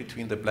cooperation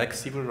between the black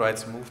civil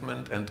rights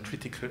movement and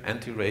critical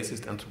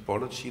anti-racist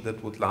anthropology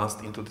that would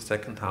last into the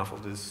second half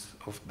of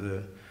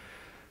the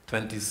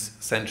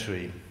 20th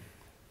century.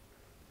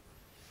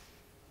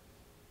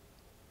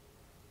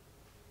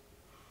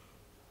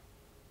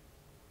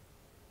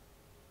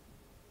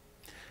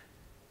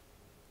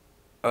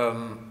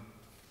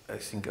 I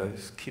think I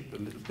skip a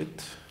little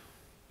bit.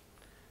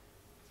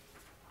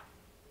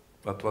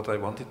 But what I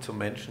wanted to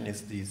mention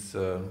is these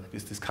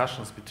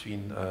discussions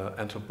between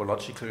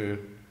anthropological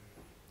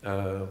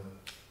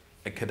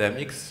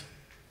academics,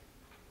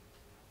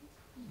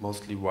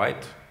 mostly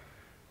white,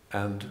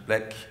 and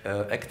black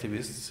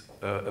activists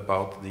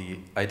about the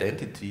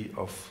identity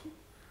of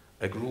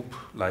a group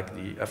like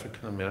the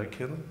African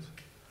Americans.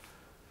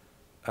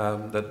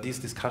 That these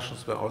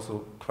discussions were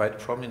also quite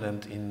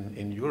prominent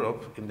in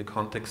Europe in the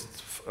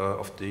context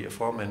of the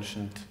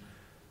aforementioned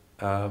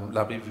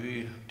La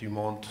Revue du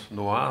Monde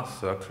Noir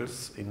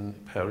circles in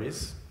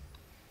Paris,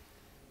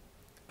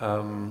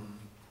 where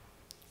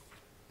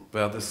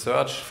the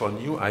search for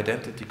new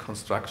identity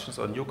constructions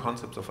or new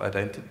concepts of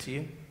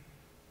identity,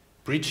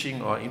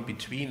 breaching or in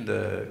between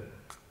the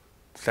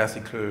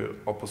classical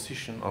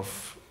opposition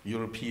of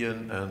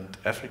European and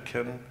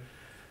African,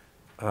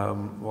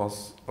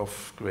 was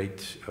of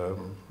great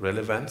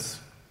relevance,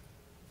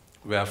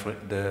 where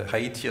the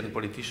Haitian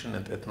politician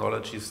and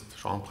ethnologist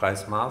Jean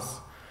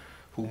Price-Mars,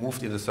 who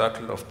moved in the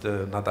circle of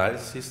the Nadal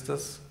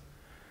sisters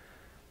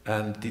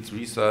and did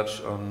research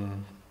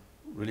on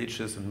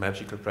religious and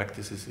magical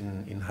practices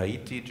in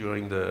Haiti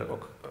during the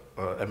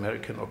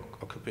American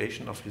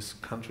occupation of his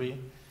country,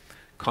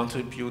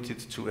 contributed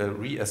to a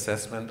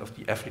reassessment of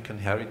the African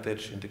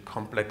heritage in the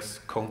complex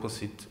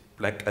composite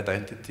black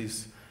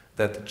identities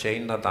that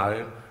Jane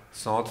Nadal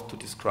sought to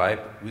describe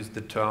with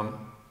the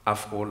term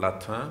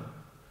Afro-Latin,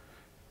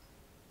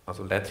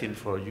 also Latin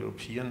for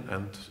European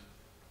and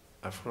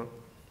Afro.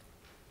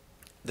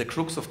 The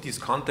crux of this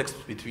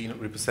context between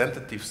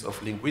representatives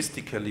of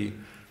linguistically,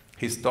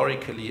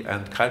 historically,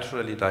 and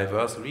culturally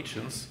diverse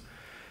regions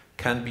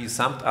can be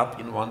summed up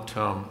in one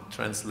term: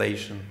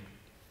 translation.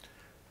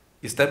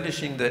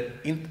 Establishing the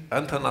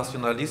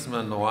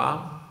internationalisme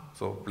noir,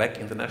 so black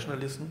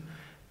internationalism,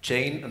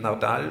 Jane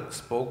Nardal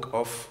spoke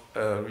of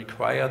a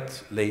required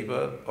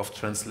labor of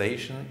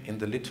translation in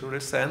the literal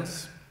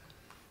sense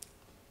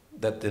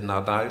that the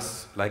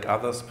Nardals, like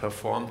others,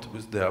 performed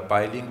with their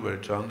bilingual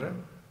genre,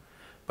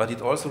 but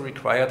it also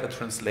required a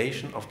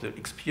translation of the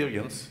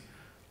experience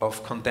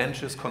of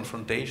contentious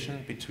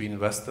confrontation between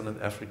Western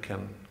and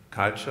African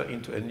culture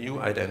into a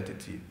new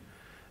identity,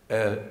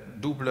 a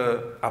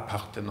double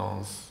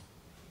appartenance,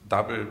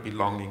 double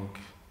belonging,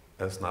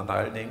 as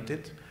Nardal named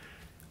it,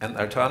 an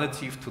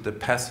alternative to the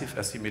passive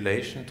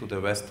assimilation to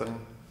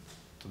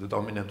the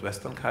dominant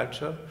Western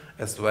culture,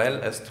 as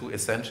well as to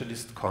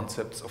essentialist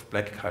concepts of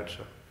black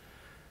culture.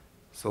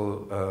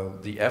 So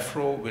the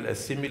Afro will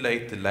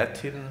assimilate the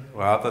Latin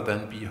rather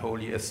than be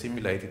wholly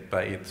assimilated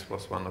by it,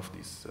 was one of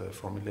these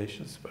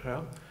formulations by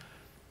her.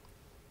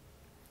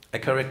 A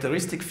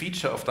characteristic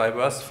feature of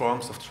diverse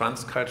forms of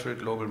transcultural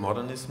global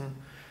modernism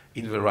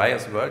in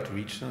various world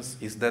regions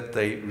is that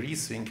they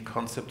rethink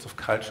concepts of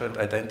culture and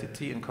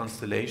identity in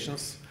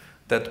constellations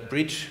that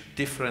bridge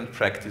different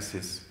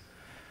practices: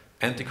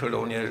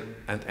 anti-colonial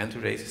and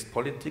anti-racist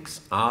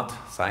politics, art,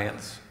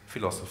 science,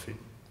 philosophy.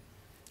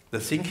 The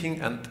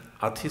thinking and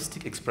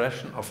artistic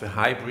expression of a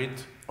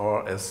hybrid,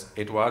 or as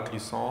Edouard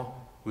Glissant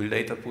will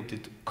later put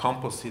it,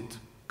 composite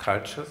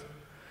culture,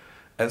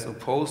 as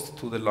opposed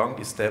to the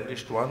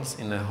long-established ones,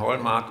 is a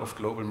hallmark of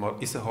global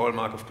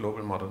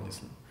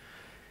modernism.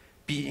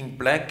 Being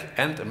black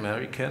and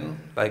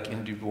American, like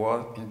in Du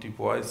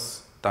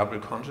Bois' double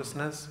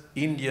consciousness,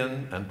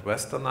 Indian and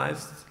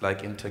westernized,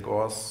 like in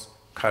Tagore's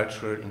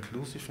cultural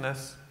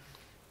inclusiveness,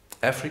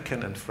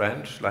 African and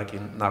French, like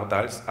in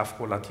Nardal's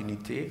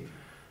Afro-Latinité,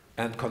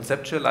 and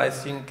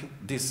conceptualizing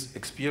this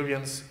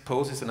experience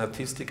poses an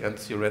artistic and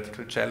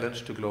theoretical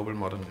challenge to global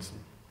modernism.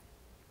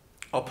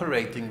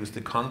 Operating with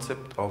the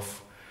concept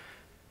of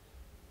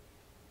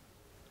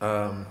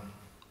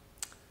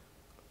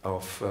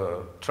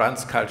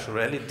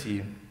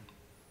transculturality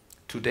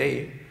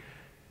today,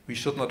 we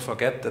should not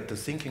forget that the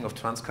thinking of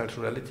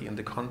transculturality in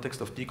the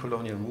context of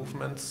decolonial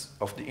movements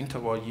of the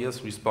interwar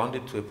years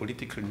responded to a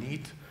political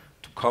need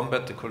to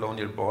combat the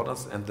colonial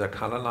borders and their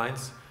color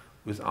lines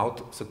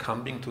without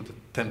succumbing to the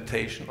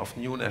temptation of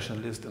new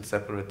nationalist and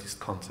separatist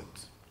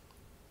concepts.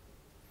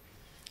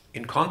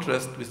 In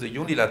contrast with the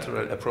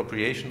unilateral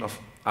appropriation of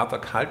other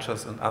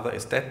cultures and other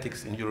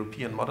aesthetics in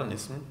European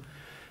modernism,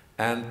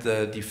 and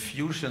the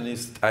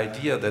diffusionist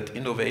idea that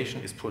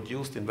innovation is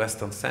produced in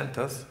Western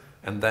centers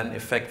and then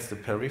affects the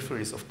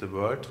peripheries of the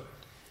world,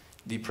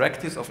 the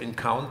practice of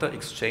encounter,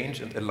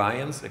 exchange, and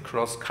alliance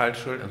across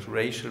cultural and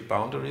racial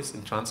boundaries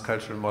in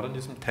transcultural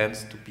modernism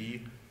tends to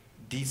be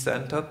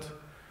decentered,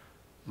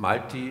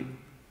 multilateral,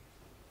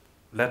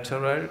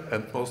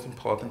 and most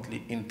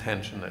importantly,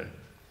 intentional.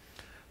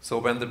 So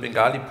when the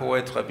Bengali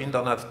poet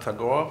Rabindranath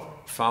Tagore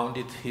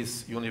founded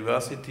his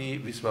university,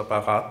 Visva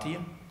Bharati,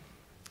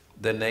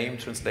 the name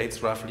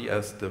translates roughly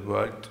as the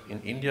world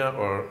in India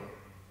or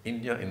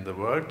India in the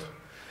world,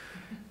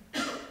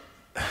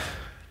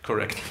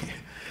 correctly.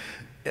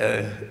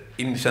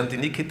 In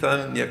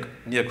Shantiniketan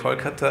near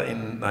Kolkata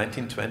in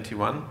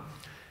 1921,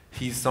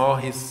 he saw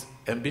his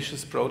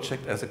ambitious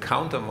project as a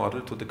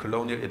counter-model to the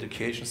colonial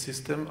education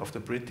system of the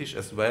British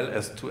as well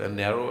as to a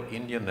narrow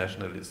Indian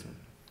nationalism.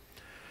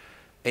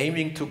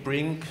 Aiming to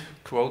bring,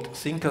 quote,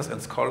 thinkers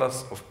and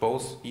scholars of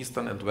both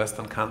Eastern and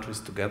Western countries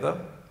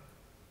together,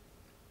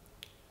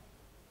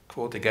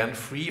 quote again,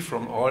 free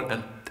from all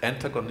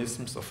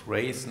antagonisms of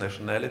race,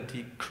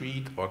 nationality,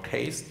 creed, or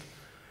caste,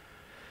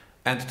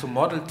 and to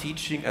model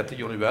teaching at the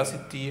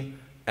university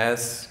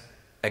as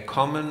a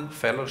common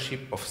fellowship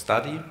of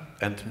study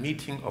and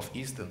meeting of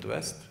East and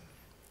West.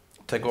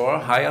 Tagore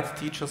hired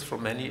teachers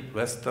from many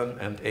Western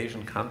and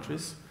Asian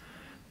countries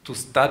to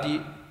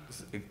study,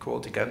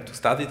 quote again, to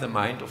study the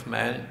mind of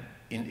man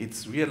in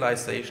its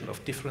realization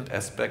of different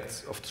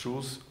aspects of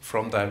truth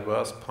from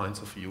diverse points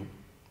of view.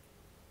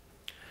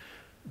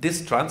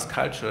 This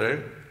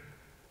transcultural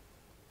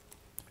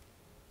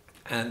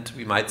and,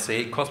 we might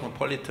say,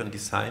 cosmopolitan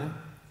design,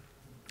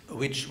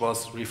 which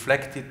was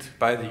reflected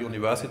by the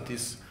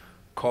university's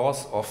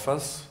course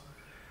offers,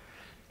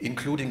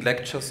 including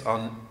lectures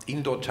on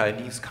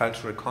Indo-Chinese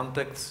cultural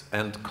contexts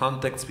and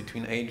contacts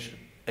between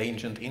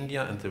ancient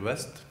India and the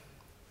West,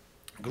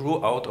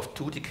 grew out of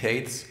 2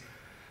 decades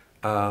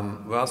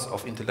worth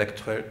of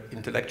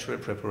intellectual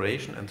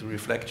preparation and the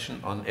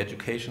reflection on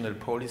educational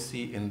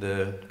policy in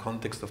the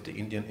context of the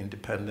Indian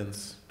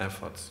independence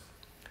efforts.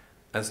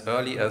 As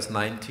early as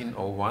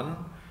 1901,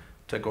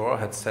 Tagore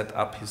had set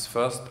up his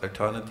first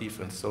alternative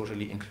and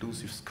socially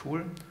inclusive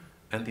school,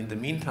 and in the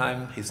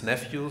meantime, his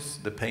nephews,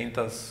 the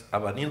painters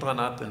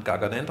Abanindranath and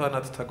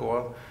Gaganendranath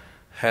Tagore,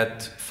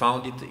 had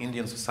founded the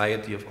Indian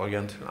Society of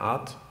Oriental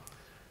Art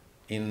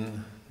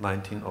in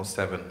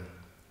 1907.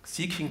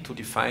 Seeking to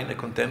define a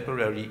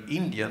contemporary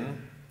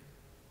Indian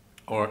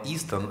or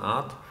Eastern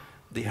art,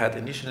 they had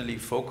initially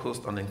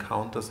focused on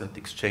encounters and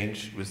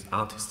exchange with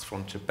artists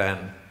from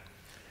Japan.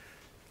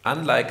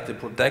 Unlike the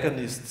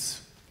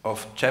protagonists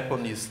of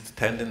Japanese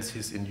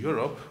tendencies in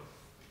Europe,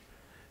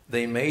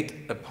 they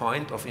made a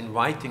point of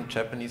inviting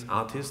Japanese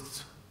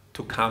artists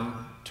to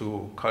come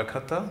to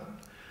Kolkata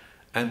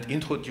and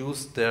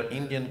introduce their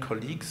Indian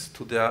colleagues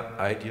to their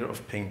idea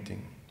of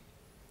painting.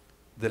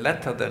 The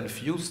latter then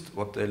fused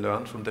what they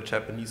learned from the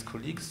Japanese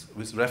colleagues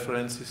with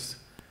references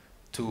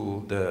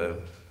to the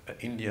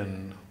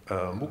Indian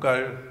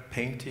Mughal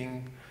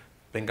painting,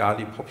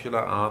 Bengali popular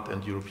art,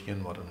 and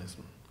European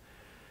modernism.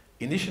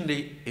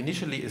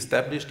 Initially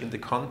established in the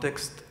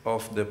context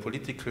of the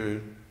political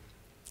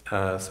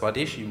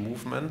Swadeshi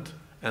movement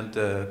and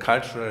the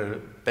cultural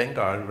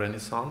Bengal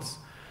Renaissance,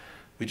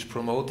 which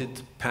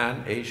promoted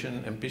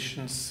pan-Asian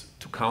ambitions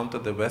to counter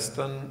the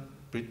Western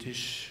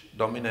British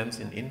dominance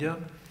in India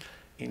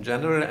in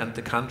general and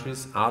the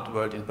country's art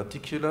world in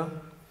particular,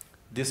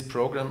 this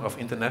program of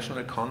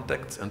international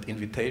contacts and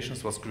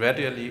invitations was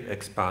gradually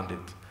expanded.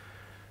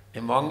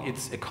 Among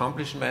its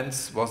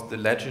accomplishments was the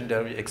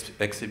legendary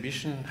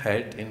exhibition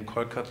held in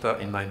Kolkata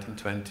in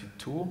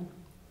 1922,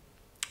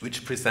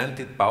 which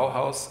presented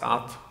Bauhaus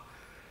art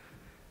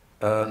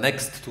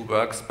next to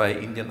works by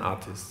Indian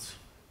artists.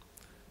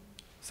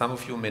 Some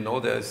of you may know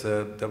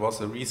there was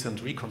a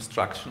recent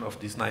reconstruction of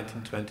this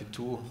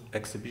 1922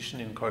 exhibition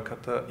in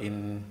Kolkata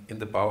in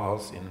the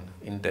Bauhaus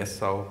in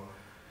Dessau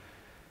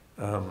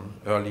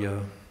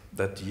earlier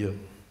that year.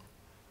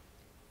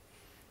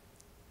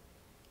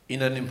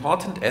 In an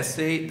important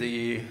essay,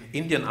 the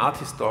Indian art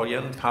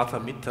historian Partha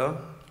Mitter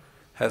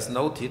has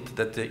noted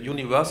that the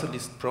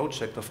universalist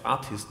project of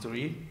art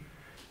history,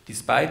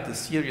 despite the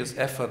serious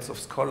efforts of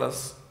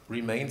scholars,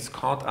 remains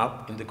caught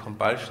up in the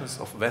compulsions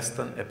of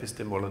Western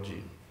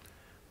epistemology.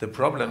 The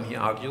problem, he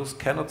argues,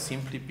 cannot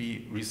simply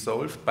be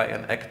resolved by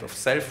an act of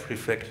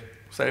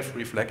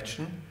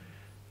self-reflection,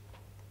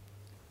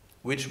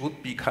 which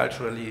would be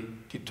culturally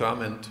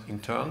determined in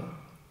turn.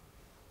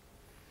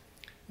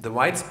 The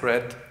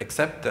widespread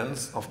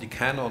acceptance of the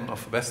canon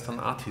of Western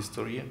art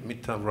history,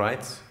 Mitter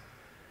writes,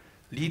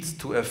 leads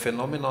to a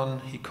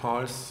phenomenon he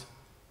calls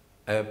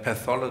a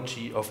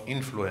pathology of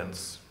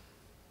influence.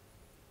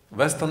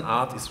 Western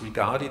art is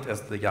regarded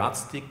as the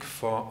yardstick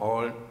for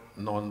all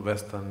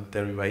non-Western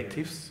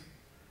derivatives.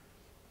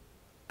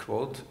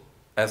 Quote,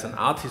 as an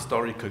art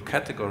historical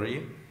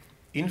category,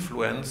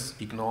 influence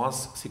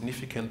ignores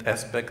significant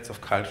aspects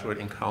of cultural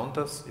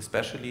encounters,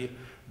 especially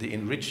the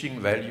enriching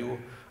value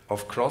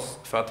of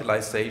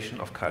cross-fertilization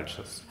of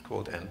cultures,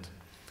 quote end.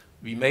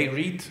 We may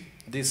read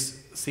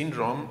this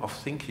syndrome of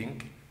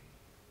thinking,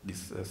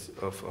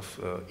 of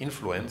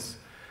influence,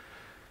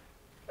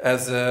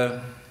 as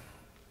the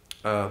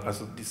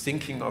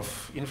thinking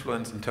of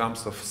influence in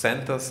terms of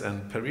centers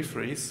and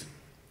peripheries,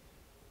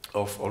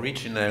 of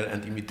original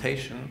and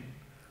imitation,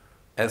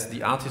 as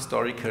the art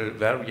historical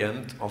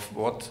variant of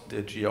what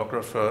the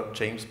geographer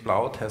James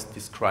Blount has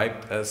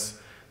described as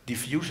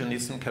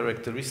diffusionism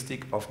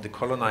characteristic of the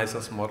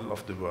colonizer's model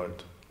of the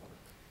world.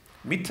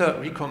 Mitter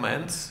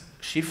recommends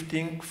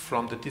shifting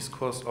from the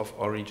discourse of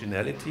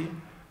originality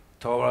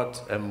toward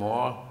a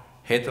more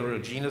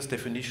heterogeneous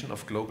definition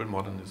of global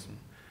modernism.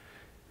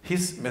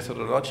 His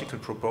methodological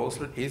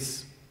proposal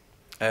is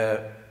a,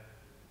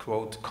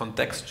 quote,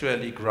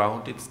 contextually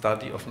grounded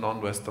study of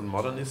non-Western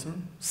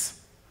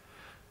modernisms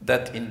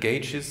that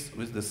engages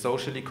with the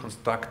socially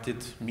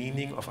constructed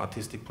meaning of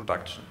artistic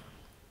production.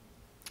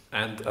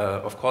 And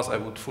of course I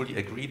would fully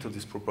agree to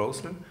this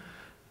proposal,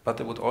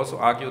 but I would also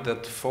argue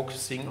that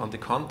focusing on the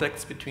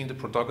context between the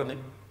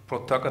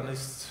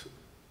protagonists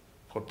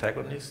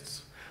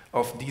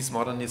of these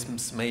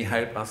modernisms may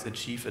help us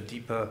achieve a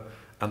deeper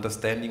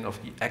understanding of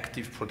the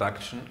active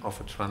production of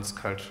a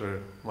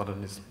transcultural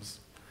modernisms.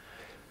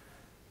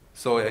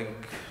 So I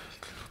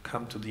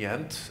come to the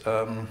end.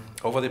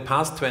 Over the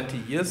past 20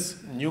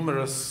 years,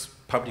 numerous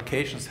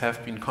publications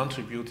have been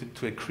contributed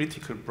to a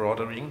critical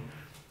broadening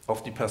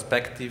of the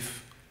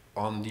perspective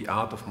on the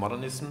art of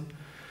modernism,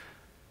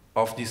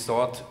 of the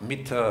sort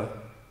Mitter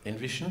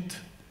envisioned,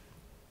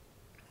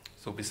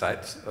 so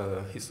besides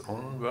his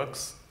own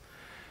works.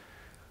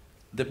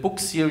 The book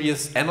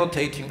series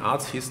Annotating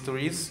Arts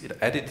Histories,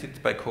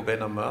 edited by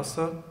Cobena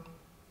Mercer,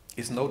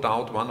 is no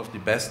doubt one of the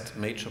best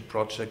major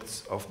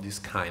projects of this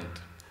kind.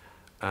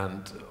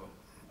 And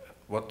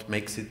what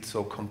makes it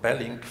so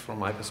compelling from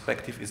my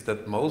perspective is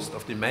that most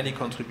of the many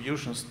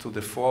contributions to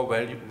the 4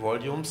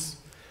 volumes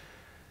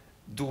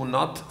do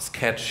not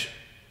sketch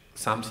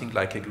something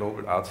like a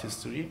global art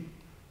history.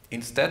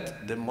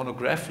 Instead, the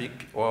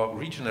monographic or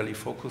regionally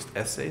focused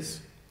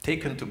essays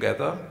taken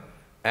together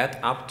add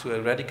up to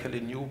a radically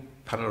new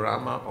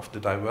panorama of the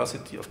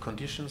diversity of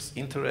conditions,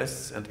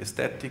 interests, and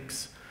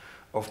aesthetics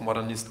of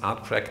modernist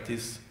art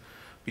practice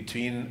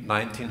between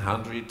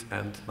 1900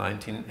 and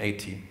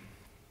 1980.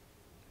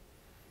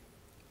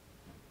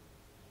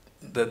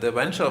 The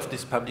venture of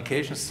this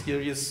publication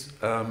series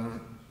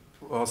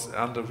was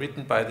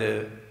underwritten by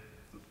the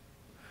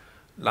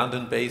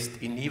London-based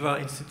Ineva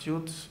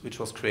Institute, which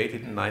was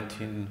created in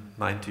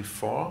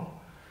 1994.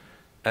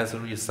 as a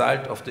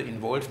result of the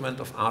involvement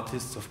of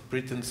artists of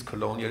Britain's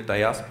colonial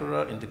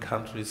diaspora in the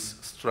country's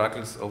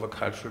struggles over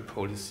cultural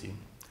policy.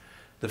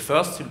 The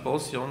first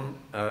symposium,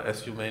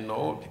 as you may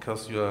know,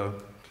 because you are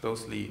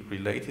closely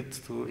related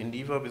to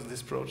INIVA with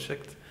this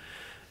project,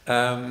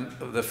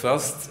 the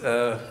first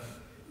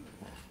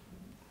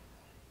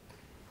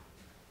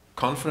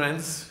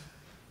conference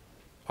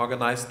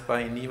organized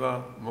by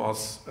INIVA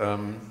was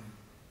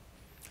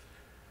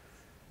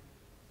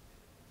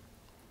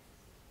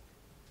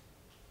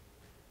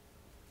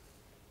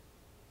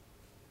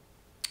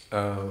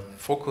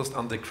focused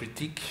on the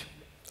critique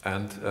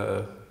and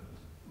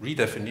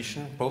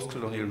redefinition,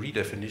 post-colonial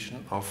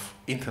redefinition of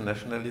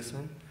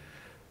internationalism,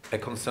 a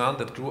concern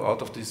that grew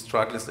out of these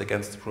struggles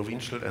against the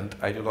provincial and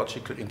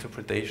ideological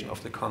interpretation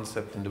of the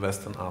concept in the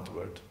Western art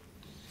world.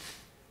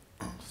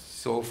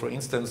 So, for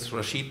instance,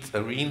 Rashid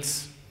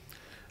Areen's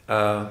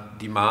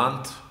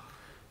demand,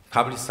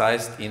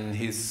 publicized in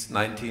his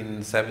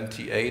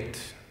 1978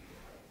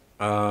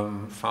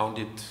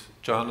 founded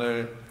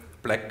journal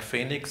Black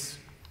Phoenix,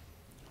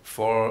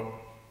 for,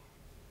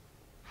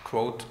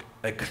 quote,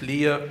 a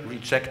clear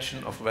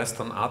rejection of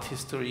Western art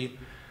history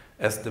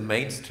as the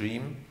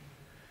mainstream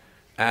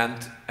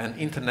and an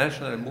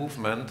international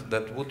movement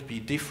that would be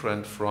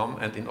different from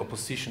and in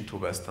opposition to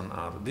Western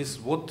art. This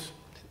would,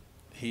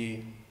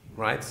 he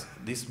writes,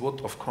 this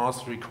would of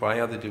course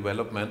require the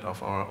development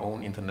of our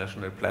own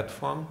international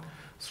platform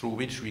through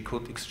which we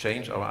could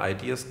exchange our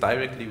ideas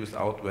directly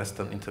without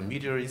Western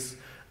intermediaries,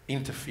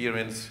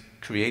 interference,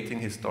 creating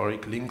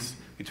historic links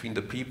between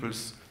the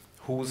peoples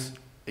whose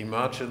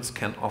emergence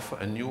can offer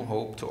a new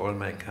hope to all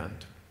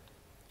mankind.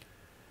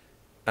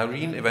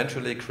 Areen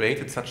eventually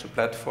created such a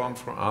platform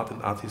for art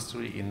and art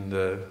history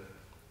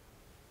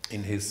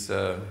in his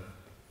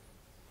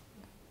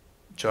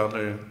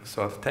journal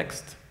Third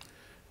Text,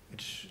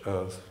 which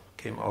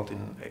came out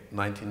in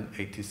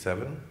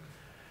 1987.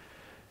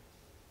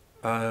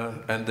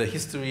 And the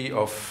history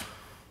of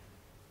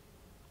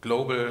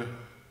global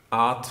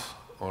art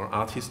or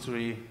art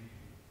history,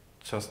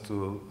 just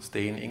to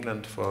stay in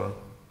England for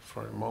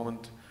a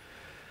moment,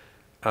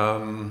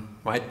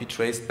 might be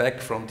traced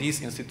back from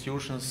these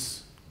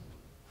institutions,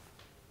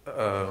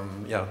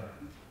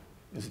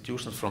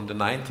 institutions from the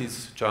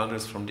 90s,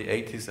 journals from the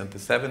 80s and the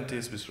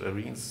 70s with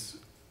Areen's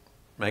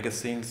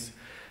magazines,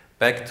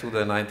 back to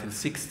the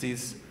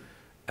 1960s,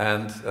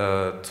 and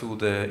to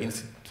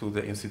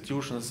the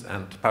institutions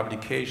and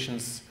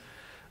publications.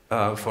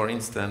 For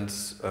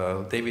instance,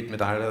 David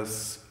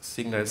Medaller's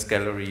Signals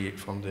Gallery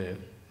from the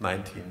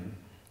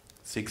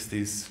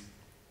 1960s,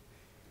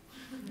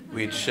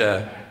 which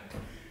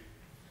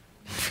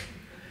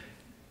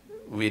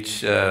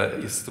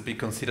is to be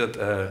considered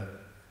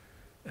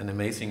an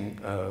amazing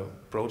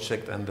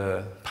project and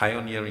a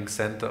pioneering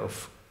center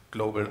of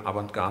global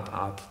avant-garde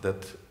art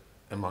that,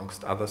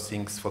 amongst other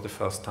things, for the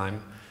first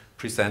time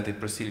presented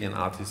Brazilian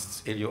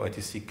artists Elio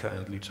Oiticica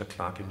and Licia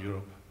Clark in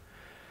Europe.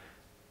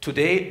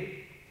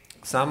 Today,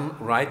 some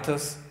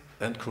writers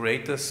and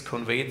curators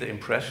convey the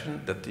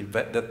impression that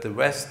the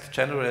West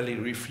generally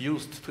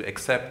refused to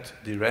accept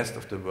the rest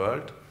of the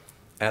world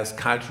as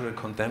cultural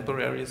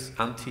contemporaries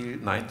until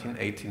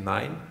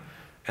 1989,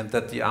 and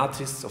that the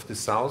artists of the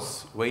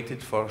South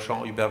waited for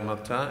Jean-Hubert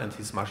Martin and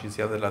his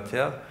Magicien de la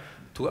Terre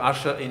to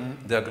usher in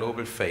their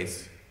global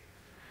phase.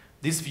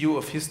 This view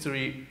of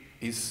history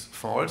is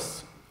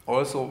false,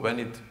 also when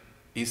it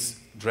is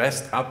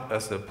dressed up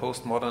as a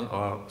postmodern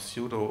or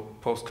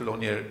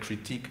pseudo-postcolonial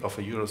critique of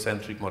a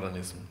Eurocentric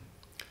modernism.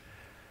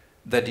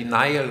 The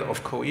denial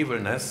of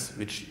coevalness,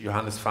 which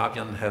Johannes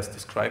Fabian has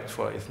described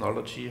for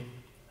ethnology,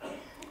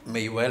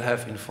 may well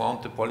have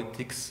informed the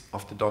politics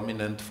of the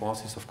dominant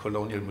forces of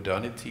colonial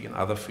modernity in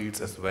other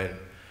fields as well.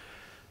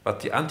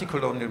 But the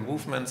anti-colonial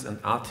movements and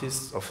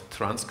artists of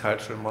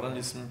transcultural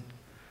modernism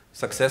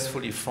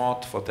successfully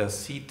fought for their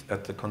seat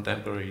at the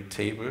contemporary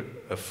table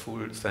a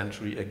full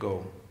century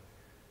ago.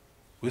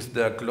 With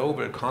their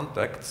global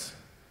contacts,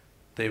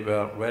 they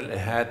were well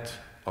ahead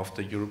of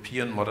the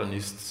European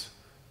modernists'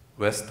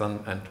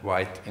 Western and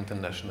white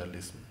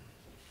internationalism.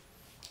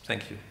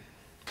 Thank you.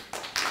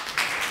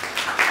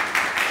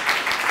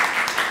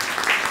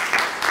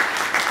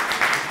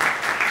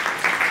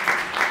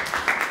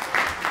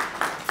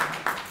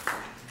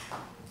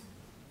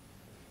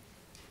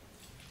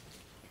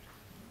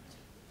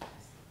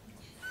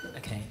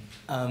 Okay.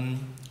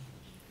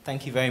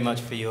 Thank you very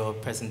much for your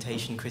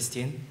presentation,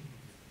 Christian.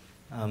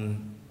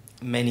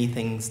 Many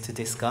things to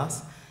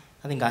discuss.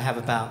 I think I have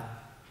about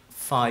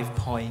 5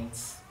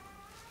 points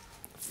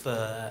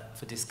for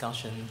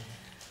discussion,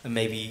 and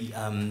maybe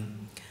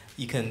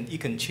you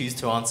can choose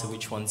to answer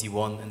which ones you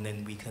want, and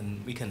then we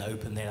can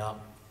open it up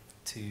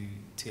to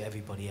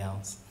everybody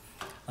else.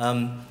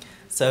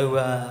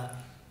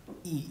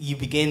 You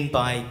begin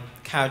by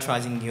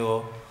characterizing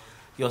your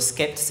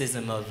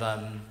skepticism of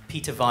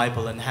Peter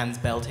Weibel and Hans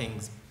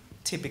Belting's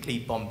typically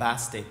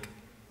bombastic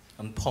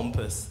and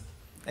pompous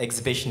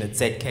exhibition at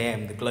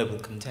ZKM, the Global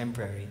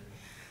Contemporary,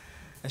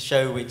 a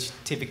show which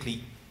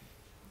typically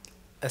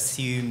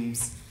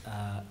assumes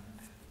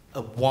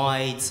a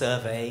wide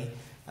survey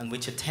and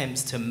which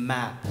attempts to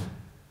map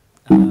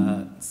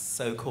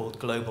so-called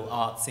global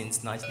art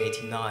since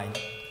 1989.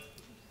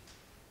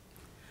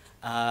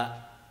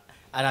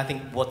 And I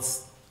think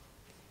what's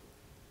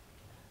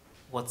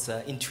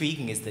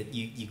intriguing is that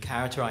you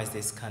characterize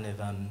this kind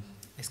of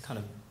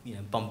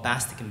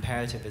bombastic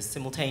imperative as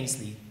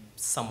simultaneously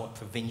somewhat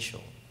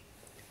provincial.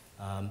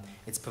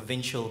 It's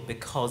provincial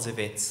because of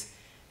its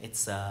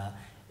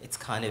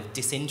kind of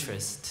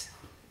disinterest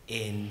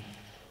in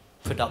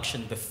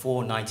production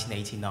before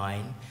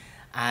 1989,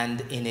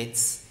 and in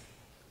its,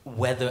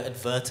 whether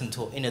advertent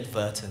or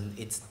inadvertent,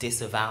 its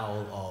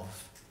disavowal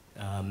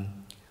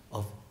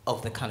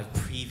of the kind of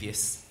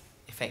previous,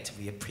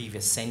 effectively a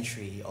previous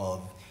century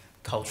of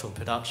cultural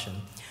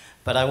production.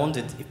 But I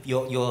wondered if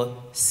your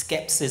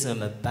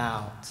skepticism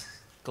about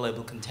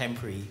global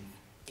contemporary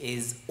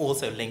is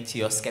also linked to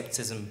your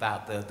skepticism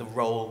about the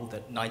role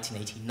that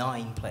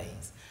 1989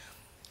 plays.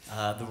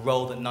 The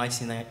role that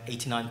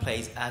 1989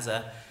 plays as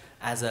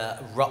a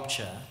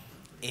rupture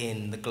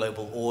in the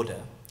global order,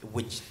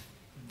 which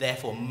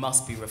therefore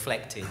must be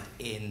reflected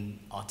in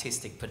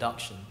artistic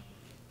production.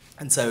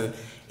 And so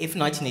if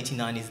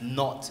 1989 is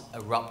not a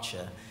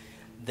rupture,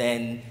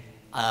 then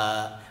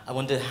I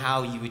wonder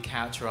how you would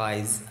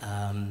characterize,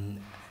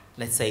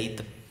 let's say,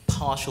 the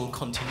partial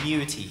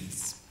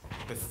continuities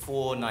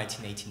before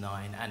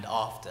 1989 and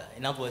after.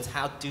 In other words,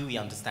 how do we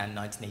understand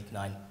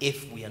 1989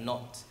 if we are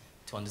not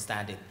to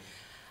understand it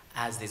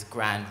as this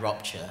grand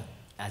rupture,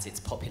 as it's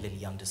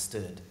popularly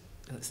understood?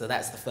 So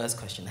that's the first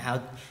question.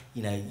 How,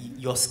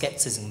 your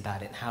skepticism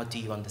about it, how do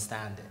you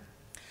understand it?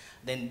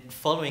 Then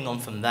following on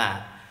from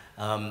that,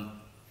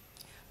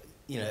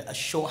 a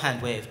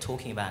shorthand way of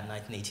talking about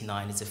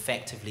 1989 is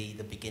effectively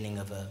the beginning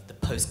of the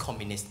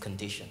post-communist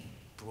condition,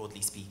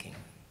 broadly speaking.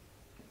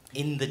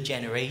 In the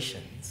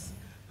generations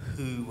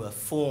who were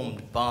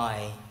formed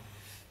by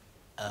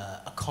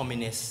a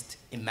communist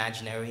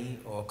imaginary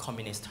or a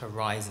communist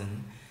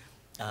horizon,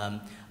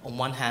 on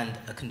one hand,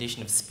 a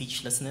condition of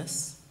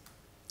speechlessness,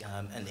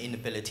 an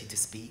inability to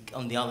speak.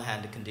 On the other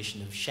hand, a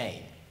condition of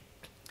shame.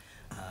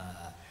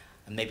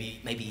 And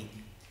maybe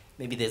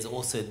there's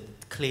also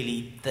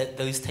clearly that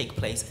those take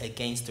place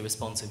against the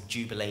response of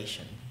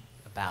jubilation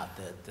about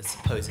the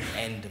supposed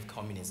end of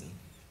communism.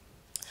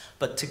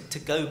 But to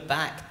go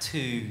back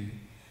to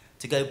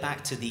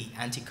the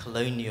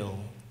anti-colonial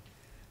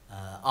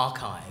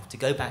archive, to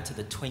go back to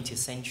the 20th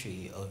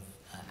century of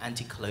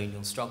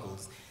anti-colonial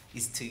struggles,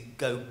 is to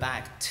go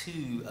back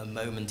to a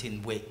moment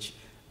in which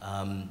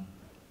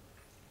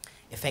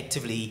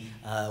effectively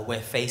we're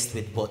faced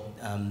with what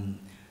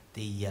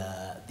the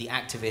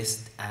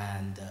activist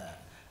and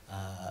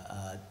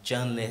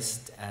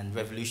journalist and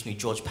revolutionary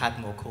George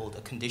Padmore called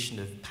a condition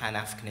of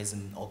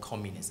Pan-Africanism or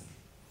communism.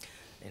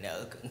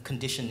 A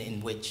condition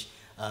in which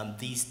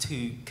these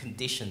two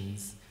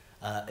conditions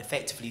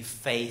effectively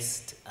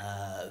faced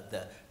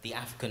the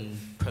African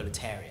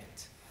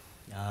proletariat.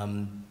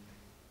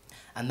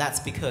 And that's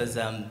because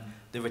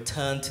the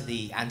return to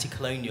the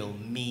anti-colonial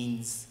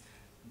means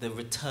the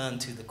return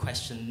to the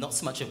question, not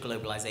so much of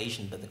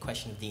globalization, but the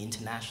question of the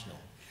international,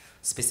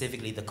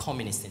 specifically the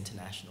communist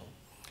international.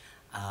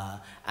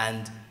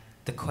 And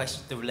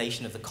the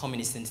relation of the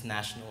communist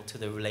international to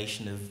the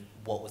relation of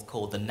what was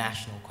called the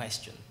national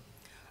question.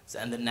 So,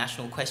 and the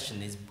national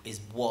question is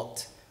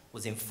what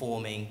was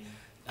informing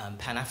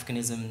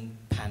Pan-Africanism,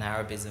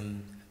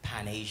 Pan-Arabism,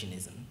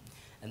 Pan-Asianism.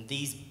 And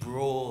these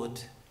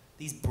broad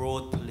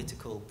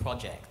political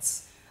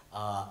projects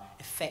are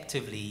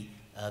effectively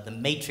the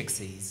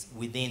matrices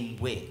within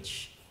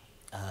which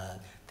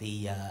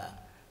the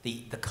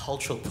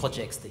cultural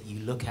projects that you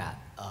look at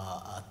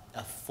are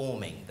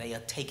forming. They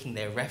are taking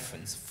their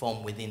reference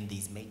from within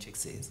these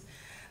matrices.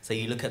 So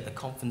you look at the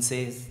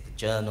conferences, the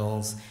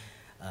journals,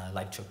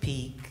 like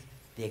Tropique,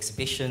 the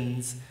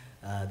exhibitions,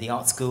 the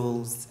art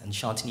schools, and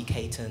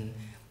Shantiniketan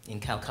in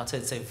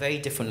Calcutta. So very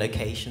different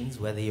locations,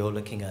 whether you're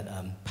looking at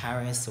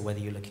Paris, or whether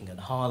you're looking at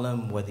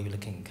Harlem, whether you're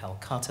looking at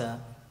Calcutta.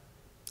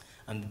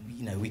 And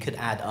we could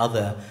add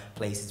other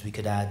places. We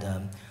could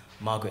add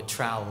Margaret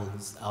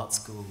Trowell's art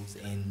schools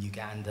in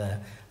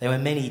Uganda. There were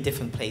many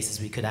different places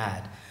we could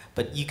add.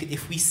 But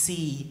if we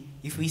see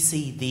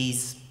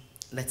these,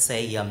 let's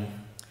say,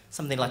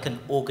 something like an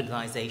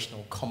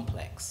organizational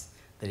complex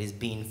that is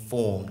being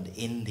formed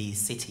in these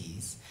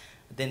cities,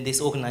 then this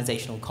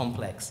organizational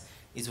complex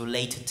is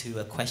related to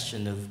a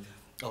question of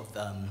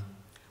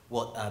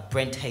what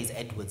Brent Hayes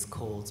Edwards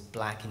calls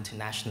black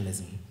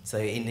internationalism. So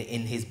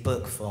in his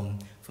book from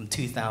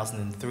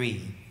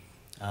 2003,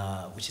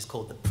 which is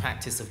called The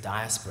Practice of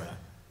Diaspora,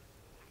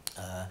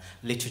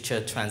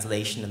 Literature,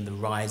 Translation, and the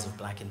Rise of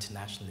Black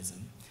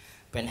Internationalism,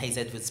 Brent Hayes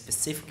Edwards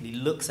specifically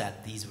looks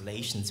at these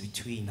relations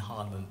between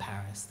Harlem and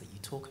Paris that you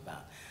talk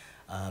about.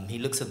 He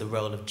looks at the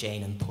role of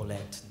Jane and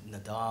Paulette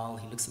Nadal.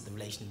 He looks at the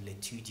relation of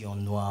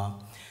l'étudiant noir.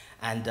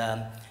 And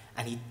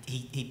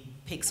he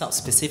picks up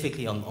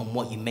specifically on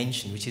what you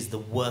mentioned, which is the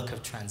work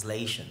of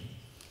translation.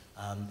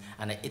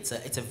 And it's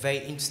a very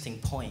interesting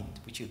point,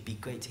 which would be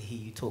great to hear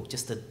you talk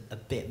just a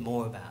bit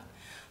more about.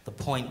 The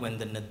point when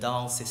the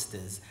Nadal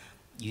sisters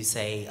you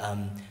say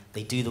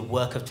they do the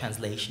work of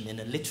translation in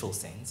a literal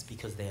sense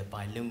because they are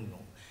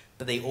bilingual,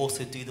 but they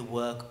also do the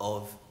work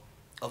of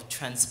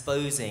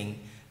transposing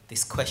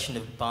this question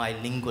of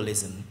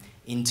bilingualism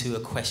into a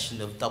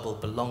question of double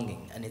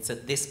belonging. And it's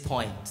at this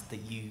point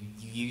that you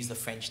use the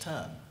French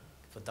term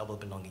for double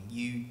belonging.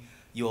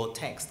 Your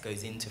text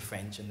goes into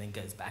French and then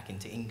goes back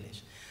into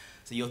English.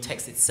 So your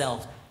text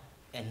itself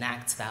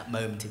enacts that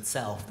moment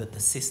itself that the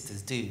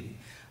sisters do.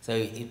 So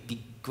it'd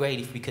be great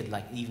if we could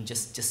like even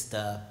just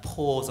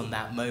pause on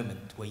that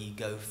moment where you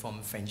go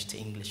from French to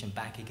English and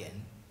back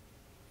again.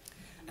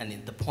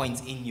 And the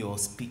points in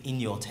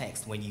your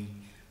text when you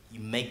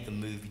make the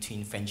move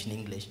between French and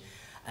English,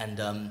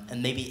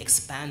 and maybe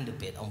expand a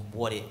bit on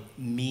what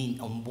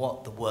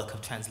what the work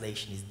of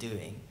translation is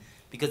doing,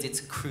 because it's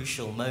a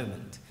crucial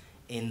moment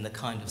in the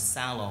kind of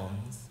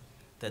salons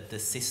that the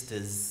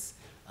sisters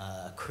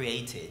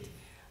created,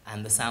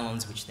 and the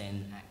salons which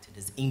then acted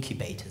as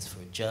incubators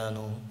for a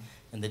journal,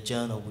 and the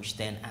journal which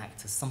then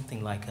acts as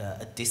something like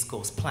a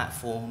discourse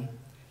platform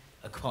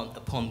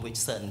upon which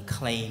certain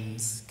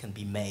claims can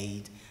be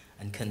made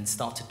and can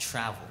start to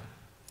travel.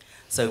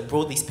 So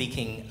broadly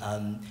speaking,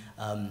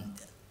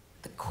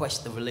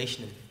 the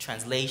relation of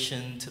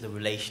translation to the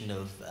relation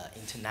of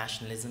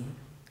internationalism,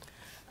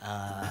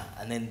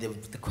 and then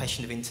the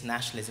question of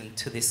internationalism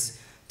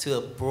to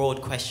a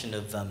broad question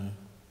of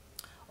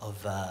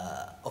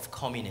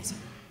communism,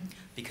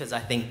 because I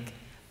think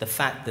the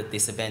fact that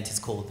this event is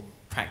called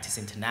Practice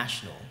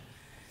International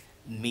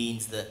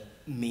means that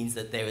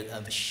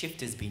a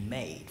shift has been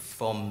made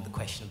from the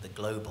question of the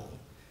global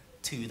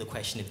to the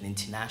question of the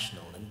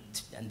international,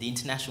 and the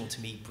international to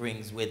me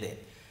brings with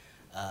it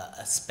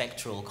a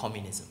spectral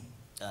communism,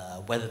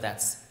 whether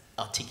that's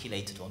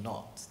articulated or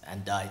not.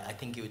 And I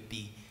think it would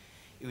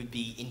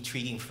be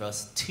intriguing for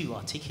us to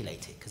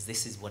articulate it, because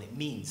this is what it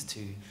means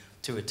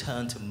to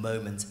return to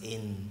moments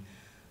in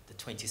the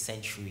 20th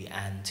century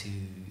and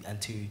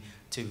to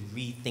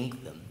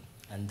rethink them.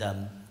 And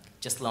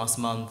just last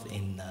month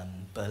in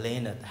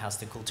Berlin at the Haus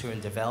der Kultur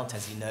und der Welt,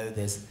 as you know,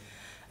 there's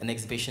an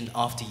exhibition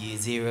after Year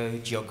Zero,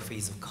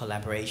 Geographies of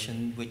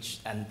Collaboration,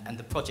 and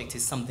the project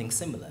is something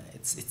similar.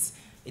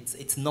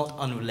 It's not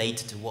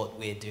unrelated to what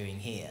we're doing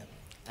here.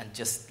 And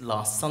just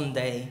last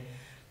Sunday,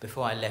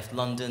 before I left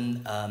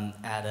London,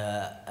 at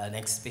an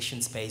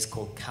exhibition space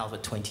called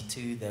Calvert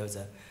 22,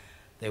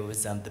 there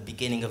was the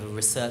beginning of a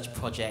research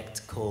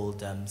project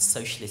called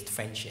Socialist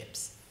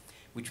Friendships,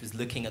 which was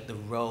looking at the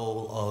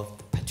role of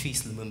the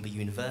Patrice Lumumba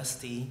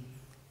University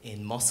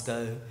in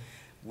Moscow,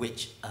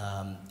 which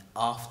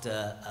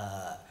after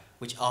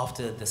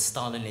the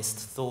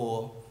Stalinist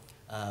thaw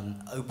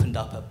opened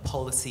up a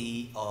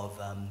policy of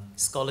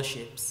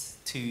scholarships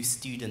to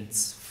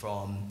students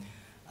from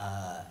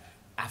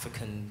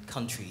African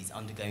countries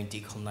undergoing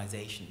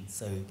decolonization.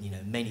 So,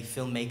 many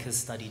filmmakers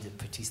studied at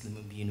Patrice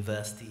Lumumba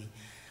University.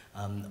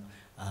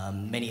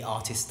 Many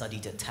artists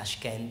studied at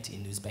Tashkent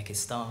in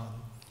Uzbekistan.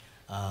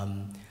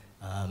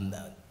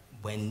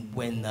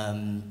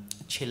 When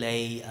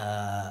Chile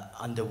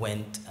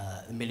underwent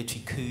a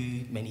military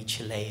coup, many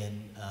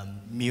Chilean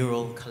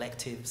mural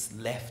collectives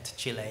left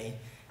Chile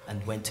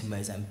and went to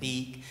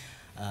Mozambique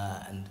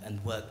and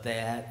worked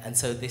there. And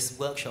so this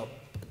workshop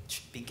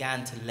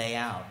began to lay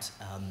out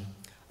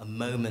a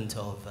moment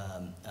of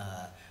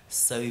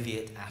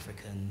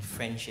Soviet-African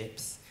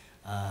friendships,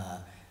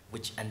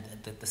 and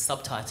the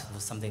subtitle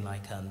was something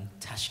like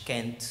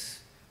Tashkent,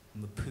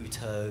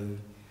 Maputo,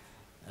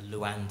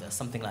 Luanda,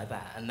 something like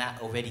that. And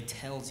that already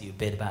tells you a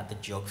bit about the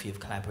geography of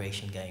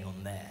collaboration going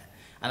on there.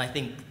 And I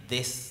think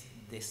this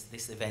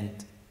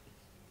event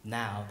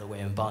now that we're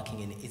embarking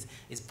in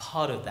is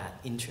part of that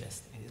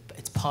interest.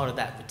 It's part of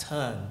that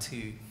return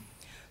to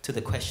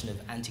the question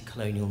of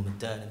anti-colonial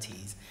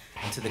modernities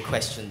and to the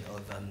question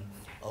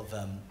of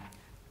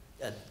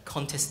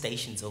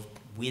contestations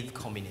with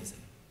communism.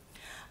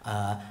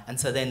 And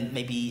so then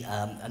maybe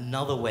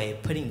another way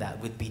of putting that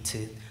would be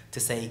to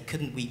say,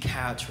 couldn't we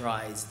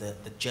characterize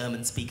the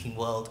German-speaking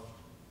world,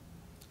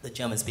 the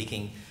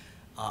German-speaking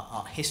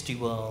art history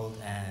world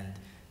and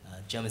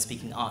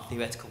German-speaking art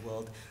theoretical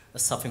world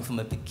as suffering from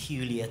a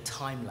peculiar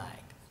time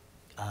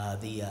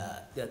lag?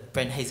 The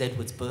Brent Hayes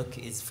Edwards book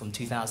is from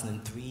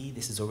 2003.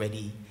 This is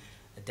already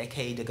a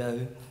decade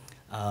ago.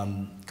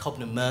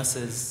 Cobner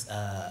Mercer's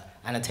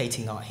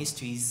Annotating Art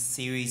Histories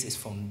series is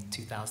from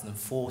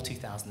 2004,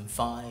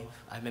 2005.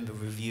 I remember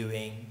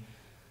reviewing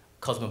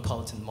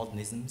Cosmopolitan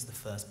Modernisms, the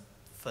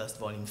first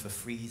volume for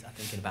Frieze, I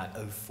think in about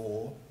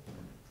 2004.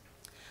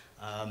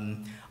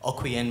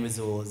 Okwuyen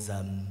Resor's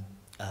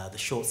The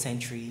Short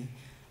Century,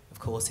 of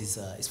course,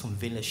 is from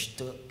Wille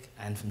Stuck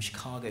and from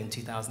Chicago in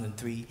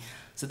 2003.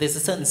 So there's a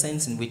certain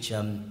sense in which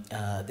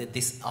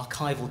this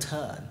archival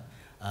turn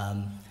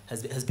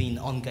has been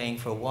ongoing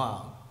for a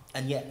while,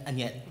 and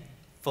yet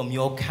from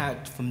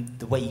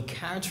the way you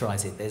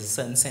characterize it, there's a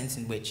certain sense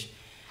in which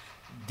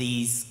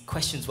these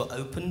questions were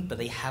open, but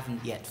they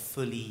haven't yet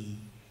fully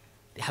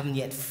had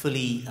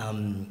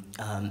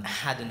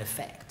an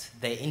effect.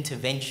 Their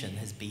intervention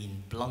has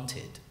been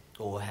blunted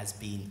or has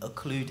been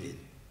occluded.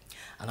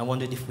 And I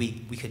wondered if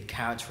we could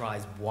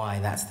characterize why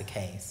that's the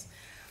case.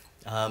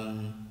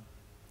 I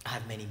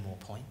have many more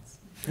points.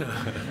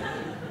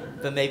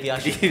 But maybe I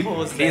should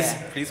pause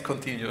there. Please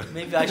continue.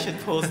 Maybe I should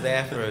pause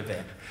there for a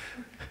bit.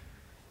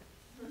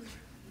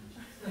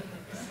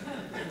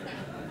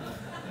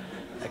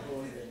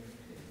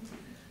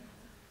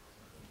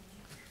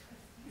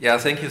 Yeah,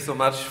 thank you so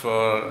much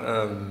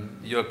for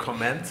your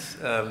comments.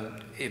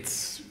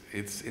 It's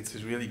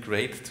really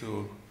great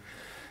to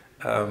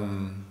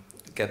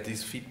get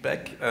this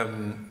feedback.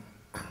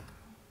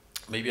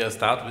 Maybe I'll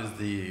start with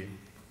the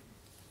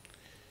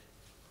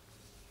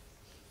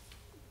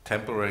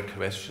temporary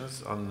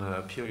questions on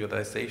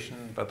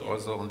periodization, but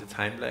also on the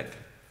time lag.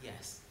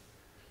 Yes.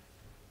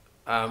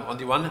 On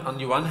the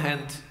one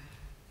hand,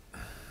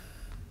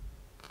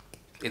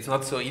 it's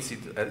not so easy.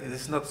 It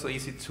is not so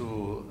easy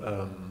to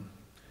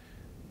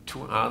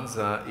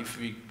answer if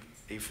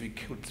we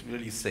could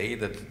really say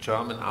that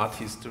German art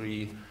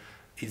history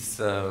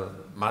is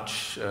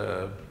much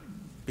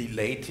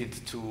belated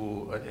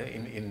to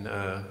in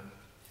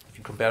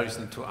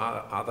comparison to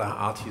other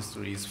art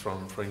histories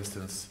from, for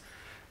instance,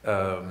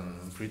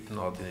 Britain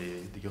or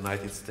the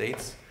United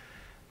States.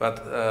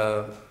 But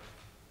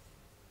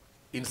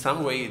in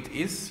some way it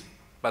is.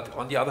 But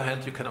on the other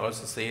hand, you can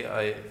also say,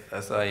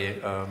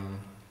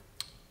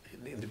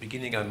 in the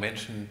beginning I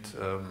mentioned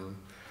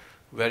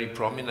very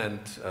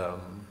prominent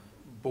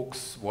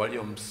books,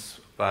 volumes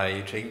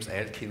by James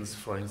Elkins,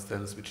 for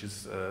instance, which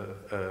is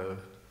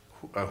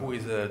who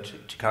is a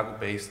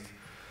Chicago-based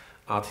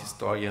art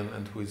historian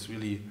and who is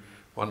really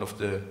one of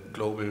the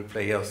global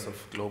players of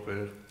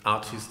global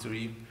art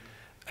history.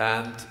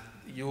 And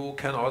you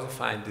can also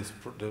find this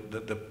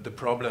the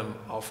problem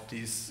of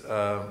this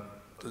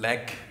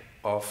lack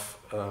of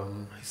a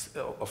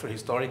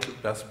historical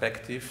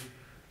perspective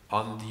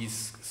on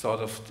these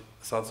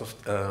sorts of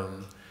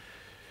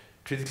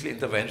critical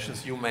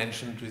interventions you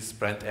mentioned with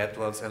Brent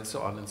Edwards and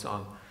so on and so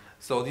on.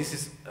 So this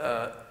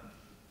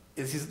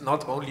is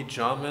not only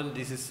German.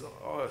 This is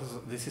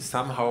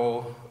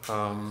somehow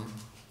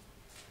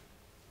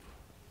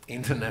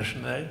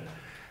international.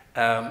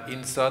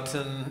 In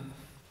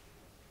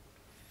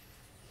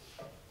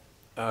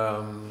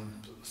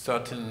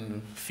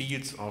certain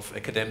fields of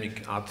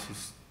academic art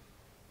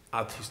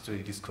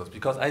history discourse,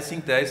 because I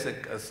think there is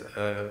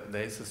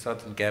a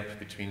certain gap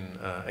between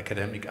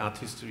academic art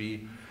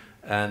history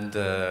and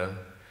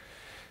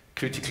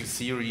critical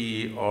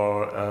theory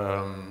or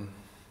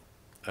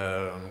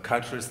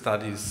cultural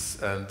studies,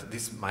 and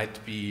this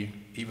might be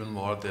even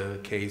more the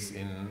case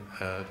in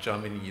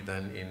Germany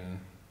than in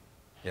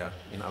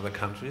other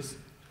countries.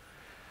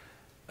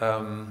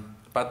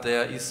 But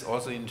there is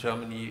also in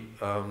Germany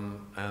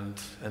and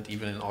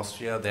even in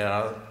Austria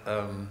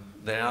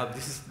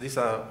these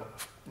are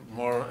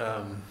more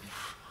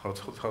how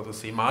to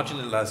say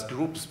marginalized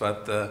groups,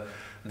 but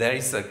there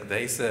is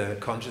a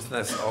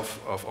consciousness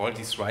of all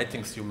these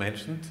writings you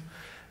mentioned,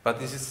 but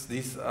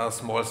these are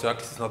small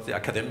circles. It's not the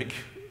academic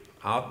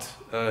art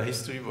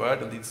history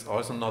world, and it's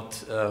also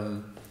not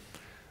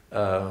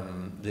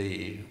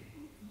the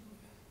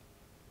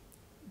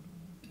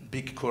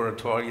big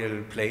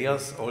curatorial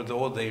players,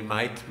 although they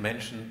might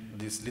mention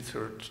this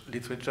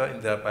literature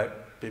in their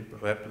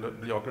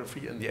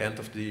bibliography in the end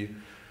of the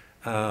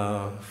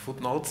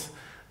footnotes.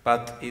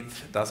 But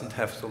it doesn't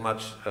have so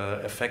much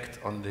effect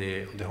on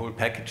the whole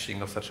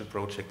packaging of such a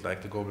project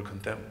like the Global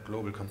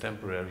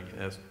Contemporary.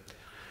 Yes.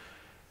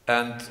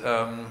 And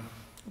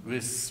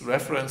with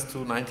reference to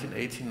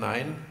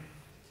 1989,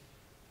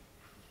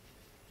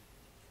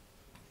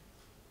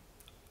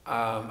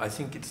 I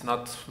think it's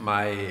not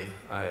my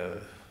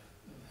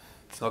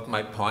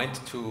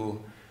point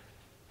to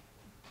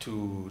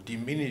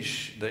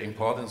diminish the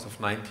importance of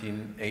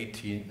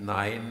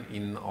 1989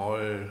 in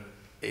all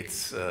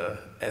its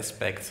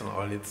aspects, on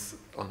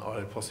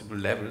all possible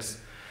levels,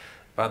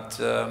 but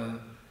on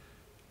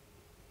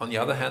the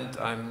other hand,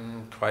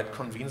 I'm quite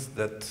convinced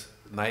that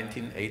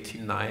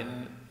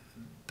 1989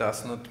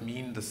 does not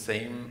mean the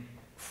same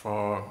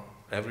for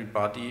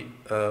everybody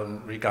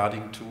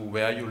regarding to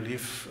where you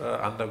live,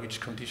 under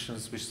which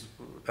conditions, with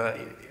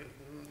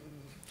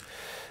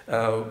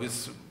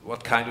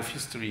what kind of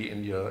history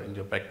in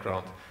your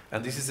background.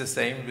 And this is the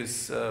same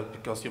with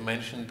because you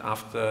mentioned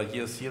after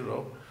year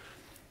zero.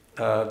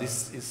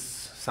 This is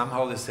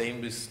somehow the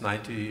same with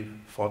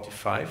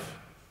 1945,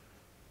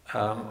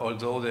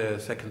 although the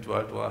Second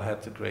World War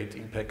had a great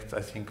impact,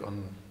 I think,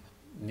 on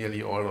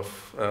nearly all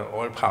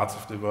parts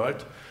of the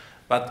world.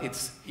 But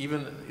it's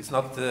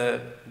not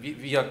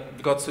we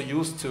got so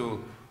used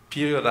to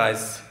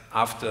periodize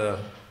after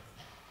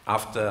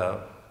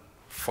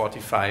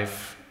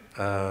 45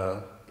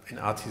 in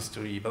art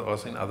history, but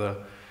also in other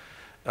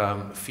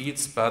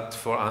fields. But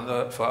for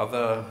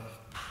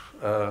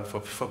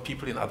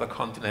people in other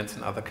continents,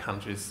 in other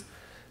countries,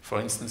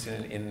 for instance,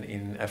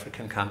 in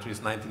African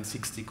countries,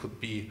 1960 could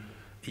be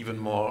even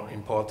more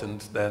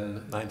important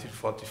than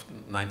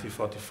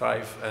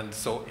 1945, and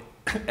so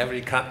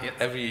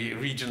every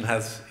region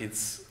has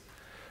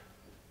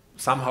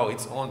somehow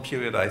its own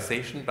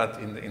periodization. But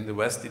in the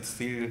West, it's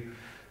still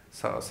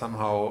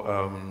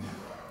somehow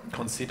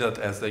considered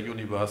as a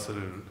universal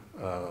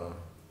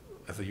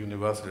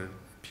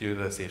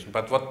periodization.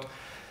 But what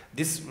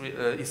this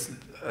is,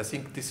 I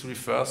think this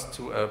refers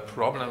to a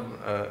problem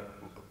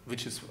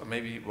which is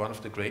maybe one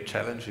of the great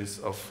challenges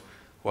of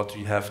what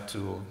we have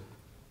to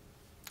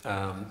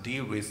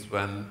deal with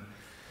when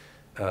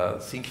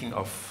thinking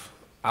of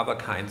other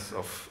kinds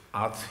of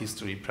art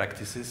history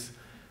practices,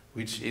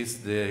 which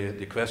is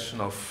the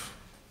question of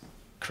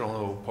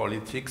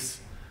chronopolitics,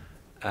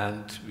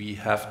 and we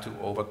have to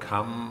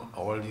overcome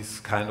all these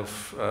kind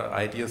of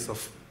ideas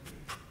of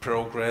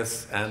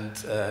progress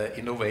and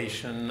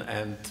innovation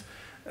and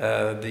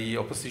the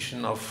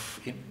opposition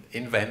of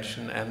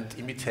invention and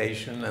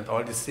imitation and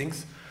all these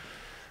things.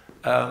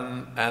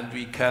 And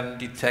we can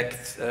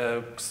detect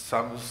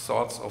some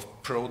sorts of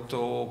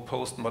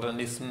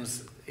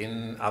proto-postmodernisms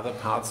in other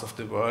parts of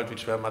the world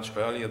which were much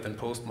earlier than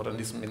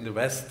postmodernism in the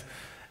West.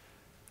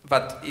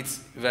 But it's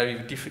very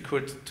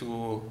difficult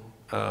to,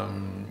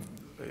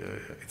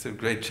 it's a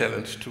great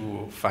challenge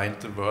to find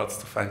the words,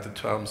 to find the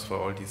terms for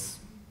all these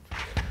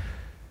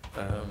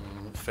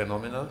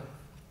phenomena.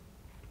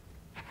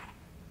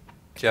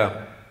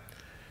 Yeah.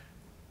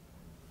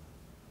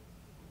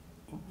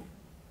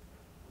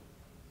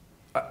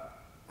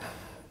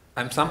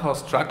 I'm somehow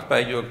struck by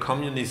your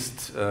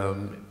communist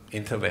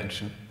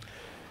intervention,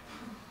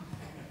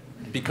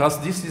 because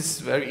this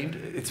is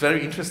it's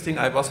very interesting.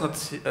 I was not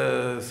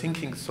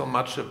thinking so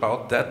much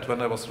about that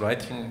when I was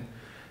writing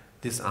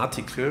this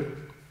article,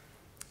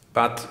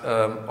 but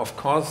of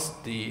course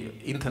the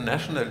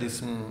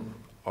internationalism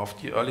of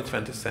the early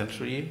 20th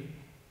century,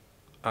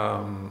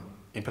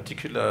 in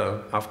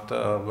particular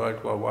after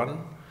World War I,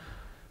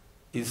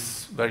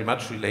 is very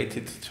much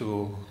related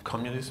to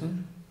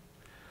communism.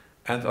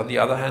 And on the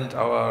other hand,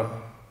 our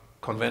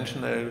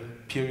conventional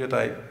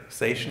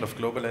periodization of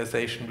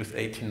globalization with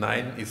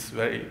 89 is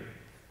very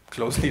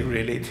closely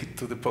related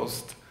to the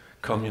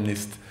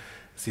post-communist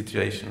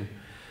situation.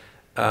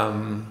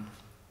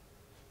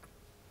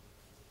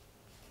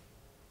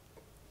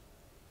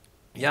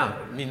 Yeah,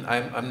 I mean,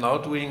 I'm now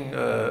doing,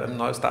 I'm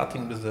now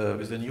starting with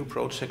a new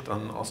project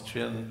on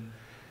Austrian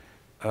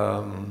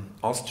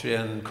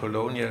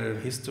colonial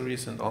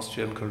histories and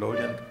Austrian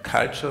colonial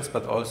cultures,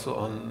 but also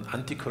on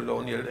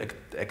anti-colonial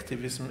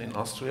activism in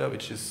Austria,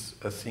 which is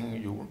a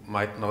thing you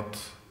might not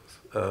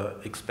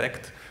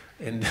expect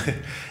in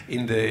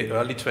the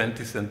early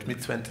 20th and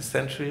mid-20th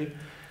century.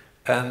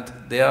 And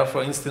there,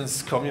 for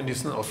instance,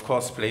 communism, of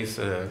course, plays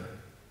a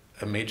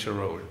major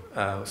role.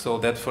 So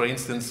that, for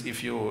instance,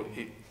 if you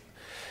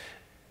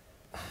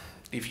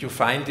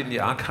find in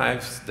the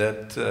archives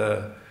that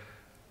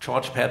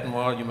George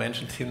Padmore, you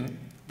mentioned him,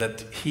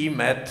 that he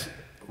met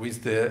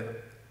with the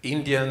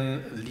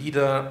Indian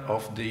leader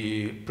of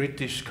the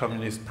British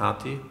Communist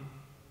Party.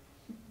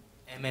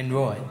 M.N.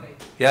 Roy.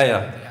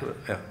 Yeah,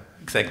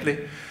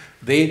 exactly.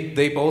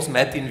 They both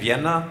met in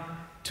Vienna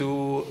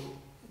to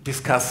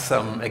discuss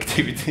some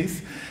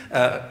activities.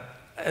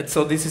 And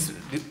so this is,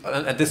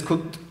 and this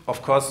could,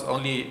 of course,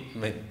 only,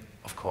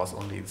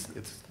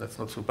 that's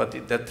not true, but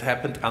that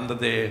happened under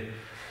the,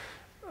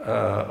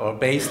 or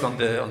based on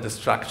the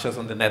structures,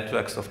 on the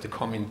networks of the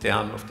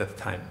Comintern of that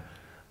time.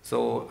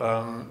 So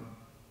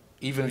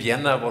even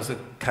Vienna was a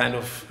kind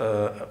of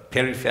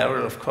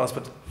peripheral, of course,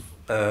 but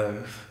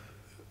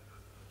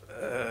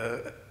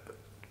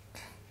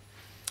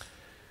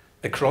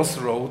a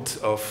crossroad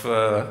of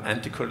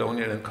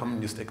anti-colonial and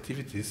communist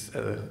activities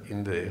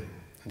in the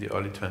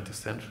early 20th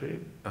century.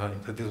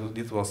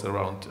 This was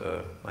around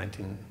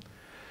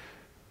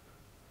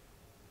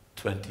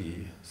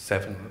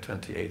 1927 or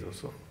 28 or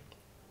so.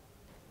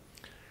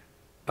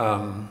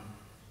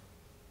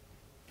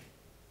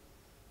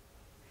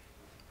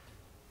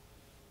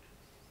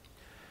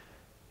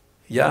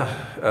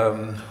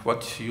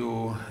 What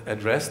you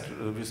addressed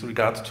with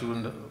regard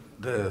to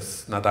the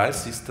Nadal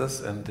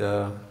sisters and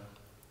their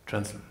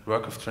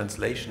work of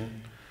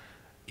translation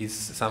is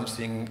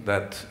something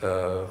that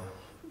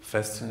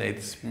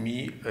fascinates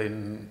me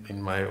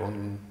in my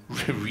own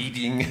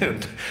reading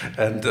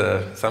and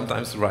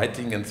sometimes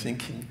writing and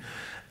thinking.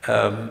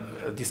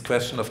 This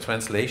question of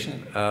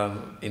translation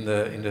in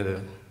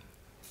the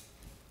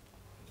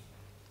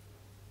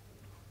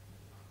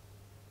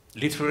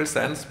literal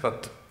sense,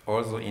 but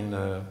also in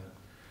a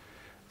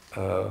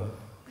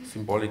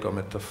symbolic or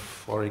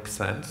metaphoric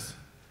sense.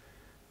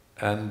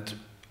 And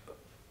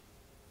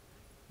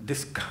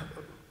this,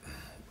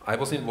 I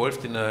was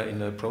involved in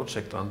a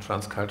project on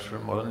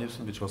transcultural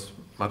modernism, which was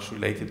much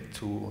related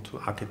to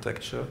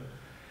architecture.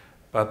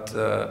 But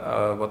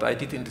what I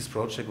did in this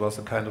project was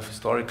a kind of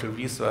historical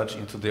research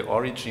into the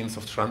origins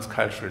of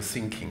transcultural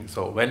thinking.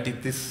 So when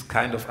did this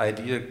kind of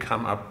idea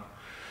come up,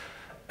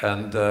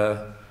 and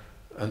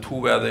who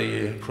were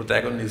the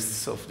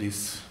protagonists of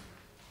these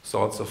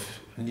sorts of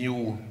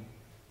new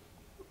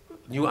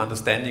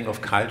understanding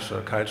of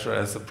culture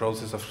as a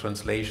process of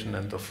translation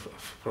and of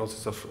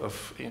process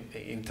of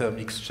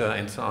intermixture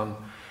and so on.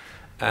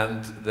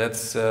 And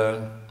that's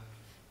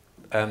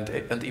and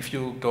if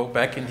you go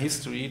back in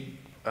history,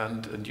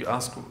 and you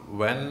ask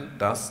when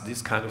does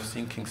this kind of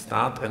thinking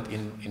start and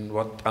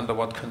under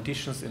what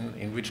conditions,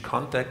 in which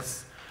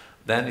context,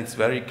 then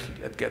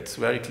it gets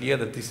very clear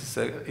that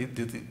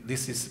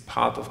this is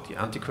part of the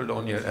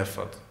anti-colonial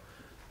effort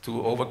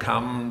to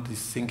overcome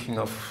this thinking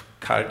of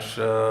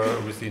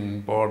culture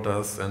within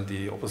borders and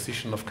the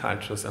opposition of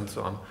cultures and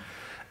so on.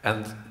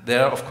 And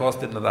there, of course,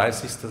 the Nadal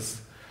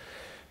sisters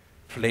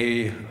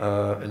play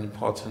an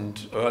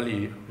important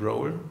early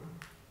role,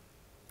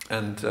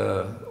 and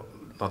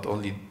not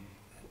only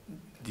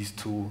these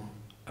two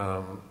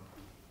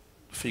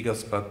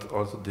figures, but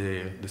also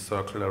the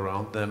circle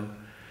around them,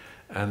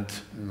 and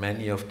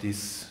many of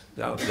these.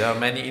 There are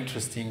many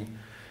interesting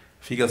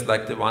figures,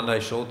 like the one I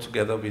showed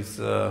together with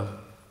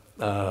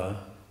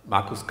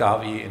Marcus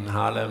Garvey in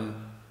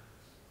Harlem,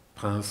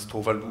 Prince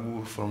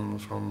Tuvalu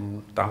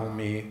from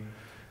Dahomey,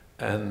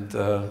 and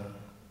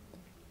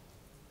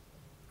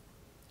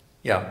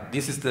yeah,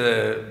 this is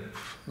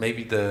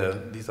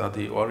these are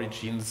the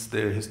origins,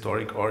 the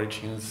historic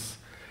origins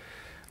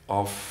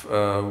of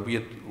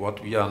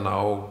what we are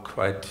now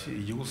quite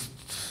used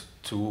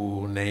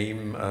to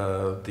name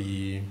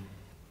the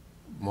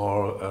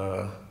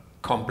more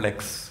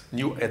complex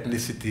new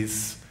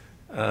ethnicities,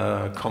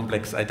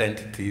 complex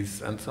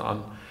identities, and so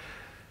on.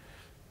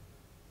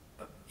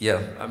 Yeah,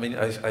 I mean,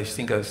 I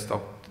think I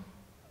stopped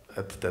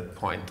at that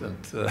point,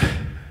 and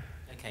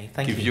okay,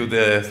 thank you.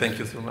 Thank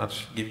you so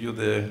much. Give you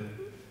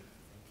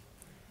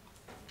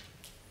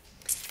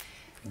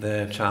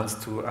the chance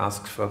to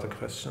ask further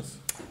questions.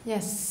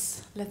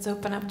 Yes, let's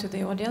open up to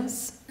the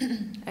audience.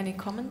 Any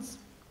comments?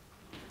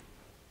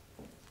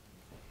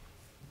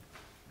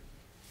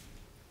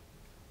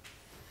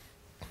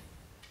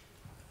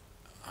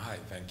 Hi,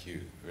 thank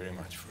you very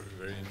much for a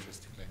very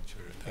interesting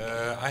lecture.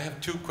 I have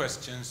two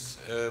questions.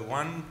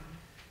 One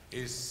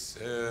is,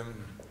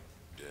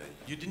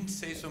 you didn't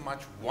say so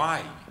much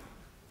why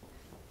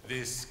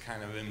this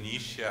kind of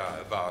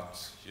amnesia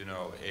about, you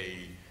know,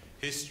 a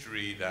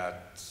history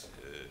that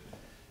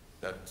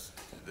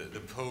the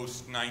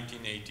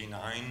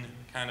post-1989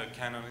 kind of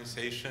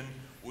canonization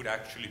would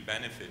actually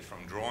benefit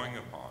from drawing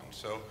upon.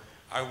 So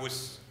I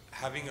was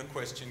having a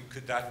question,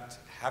 could that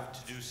have to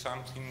do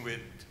something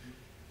with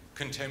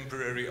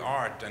contemporary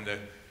art and the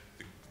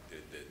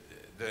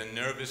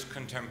nervous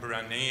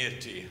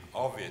contemporaneity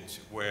of it,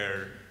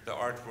 where the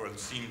art world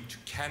seemed to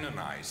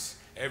canonize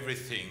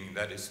everything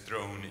that is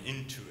thrown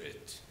into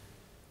it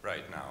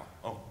right now?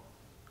 Oh,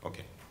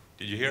 okay.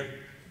 Did you hear?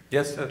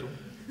 Yes, I do.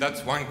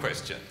 That's one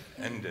question.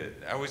 And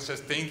I was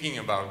just thinking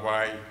about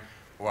why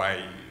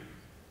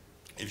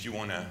if you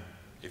want to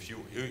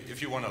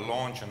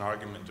launch an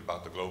argument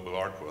about the global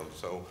art world,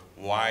 so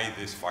why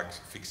this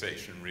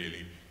fixation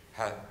really?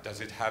 Does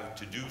it have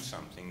to do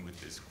something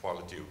with this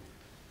quality of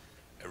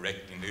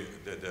erecting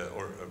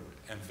or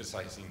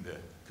emphasizing the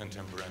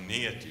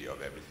contemporaneity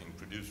of everything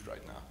produced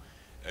right now,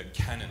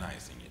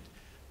 canonizing it?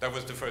 That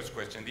was the first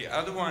question. The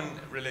other one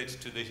relates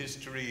to the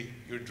history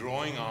you're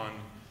drawing on,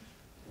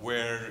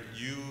 where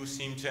you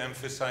seem to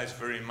emphasize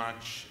very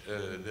much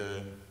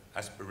the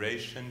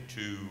aspiration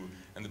to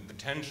and the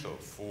potential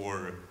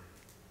for,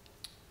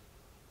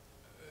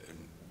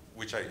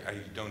 which I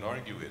don't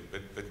argue with,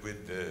 but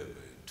with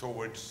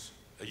towards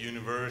a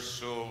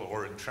universal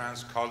or a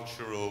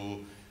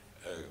transcultural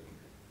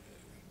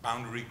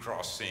boundary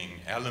crossing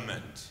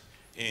element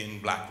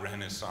in Black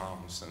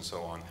Renaissance and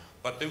so on.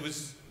 But there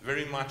was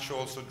very much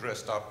also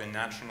dressed up in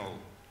national,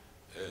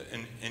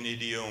 an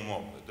idiom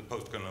of the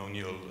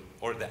post-colonial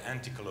or the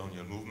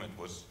anti-colonial movement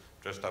was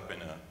dressed up in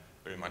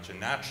very much a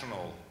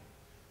national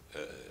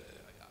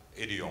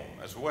idiom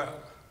as well.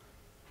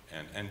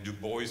 And Du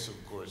Bois,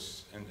 of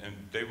course, and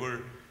they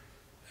were,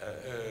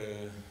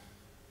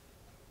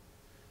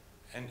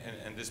 and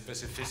the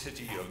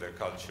specificity of their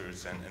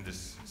cultures and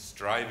this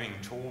striving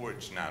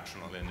towards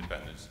national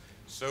independence.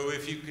 So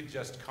if you could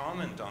just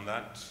comment on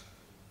that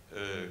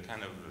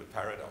kind of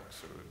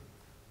paradox, or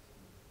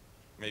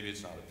maybe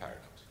it's not a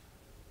paradox.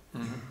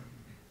 Mm-hmm.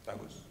 That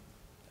was.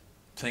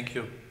 Thank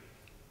you.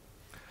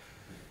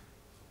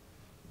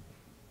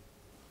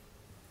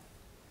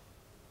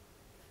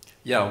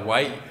 Yeah,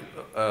 why,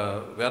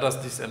 where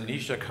does this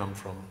amnesia come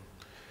from?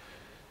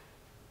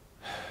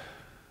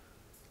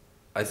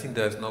 I think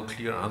there is no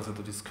clear answer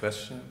to this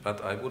question,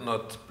 but I would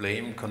not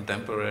blame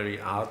contemporary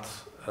art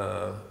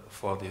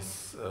for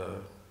this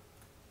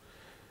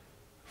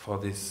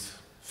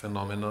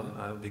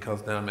phenomenon,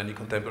 because there are many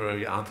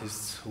contemporary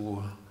artists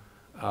who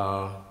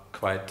are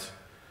quite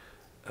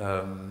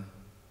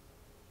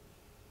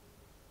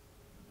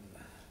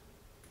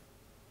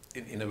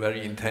in a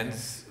very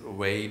intense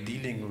way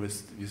dealing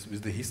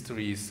with the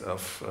histories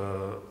of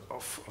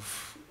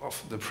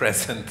the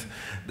present,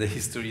 the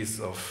histories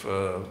of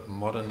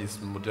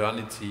modernism,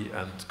 modernity,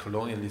 and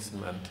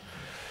colonialism,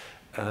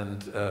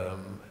 and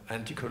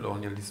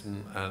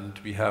anti-colonialism. And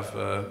we have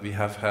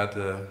had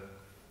a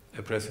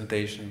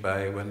presentation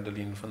by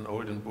Wendelin van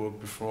Oldenburg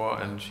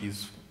before, and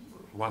she's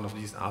one of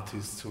these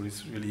artists who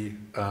is really,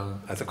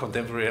 as a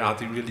contemporary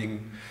artist,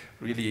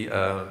 really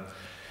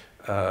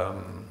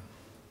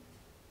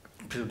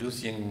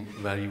producing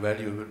very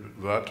valuable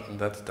work in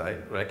that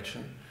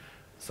direction.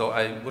 So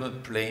I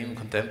wouldn't blame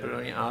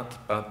contemporary art,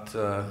 but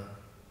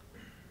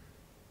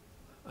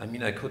I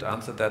mean, I could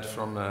answer that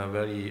from a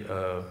very,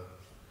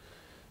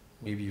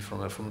 maybe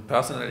from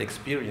personal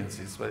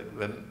experiences.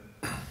 When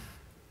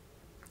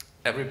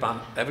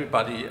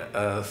everybody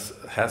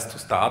has to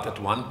start at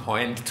one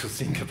point to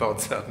think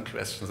about certain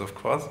questions, of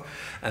course,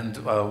 and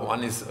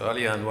one is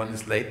earlier and one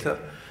is later,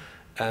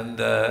 and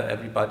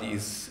everybody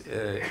is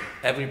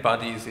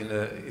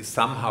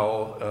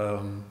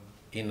somehow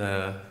in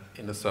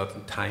a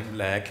certain time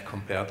lag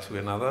compared to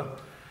another.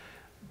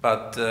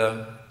 But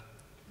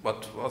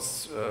what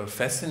was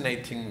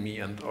fascinating me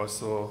and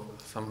also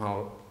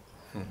somehow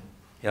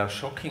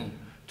shocking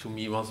to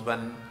me was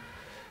when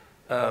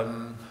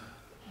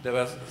there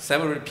were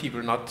several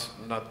people,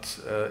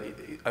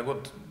 I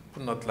would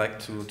not like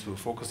to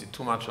focus it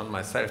too much on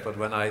myself, but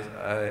when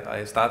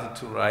I started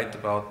to write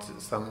about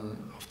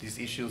some of these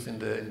issues in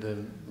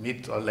the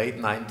mid or late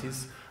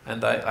 90s,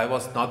 and I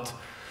was not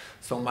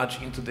so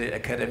much into the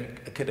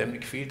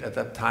academic field at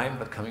that time,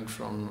 but coming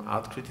from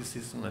art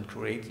criticism and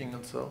curating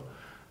and so,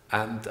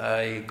 and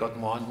I got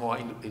more and more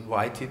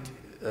invited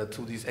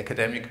to these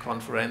academic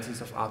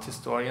conferences of art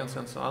historians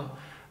and so on,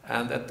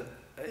 and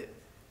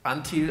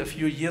until a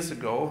few years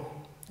ago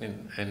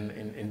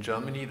in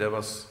Germany, there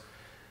was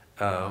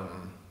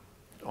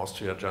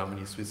Austria,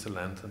 Germany,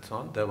 Switzerland and so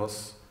on, there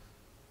was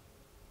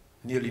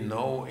nearly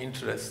no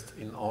interest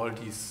in all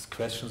these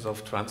questions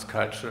of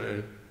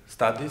transcultural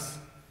studies,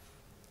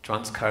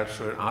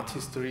 transcultural art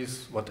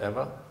histories,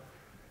 whatever.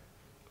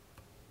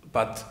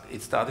 But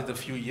it started a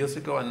few years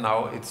ago and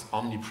now it's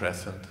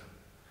omnipresent.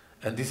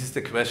 And this is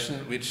the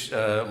question which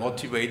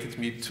motivated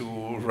me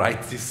to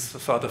write this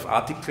sort of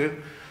article,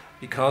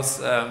 because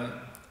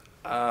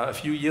a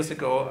few years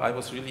ago I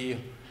was really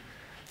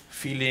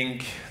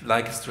feeling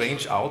like a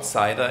strange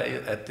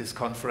outsider at these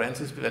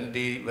conferences when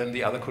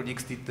the other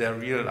colleagues did their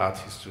real art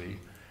history.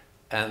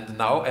 And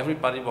now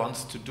everybody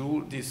wants to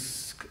do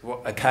this,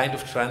 a kind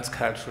of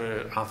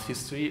transcultural art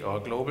history or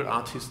global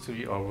art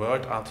history or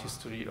world art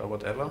history or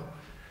whatever.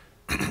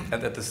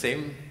 And at the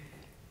same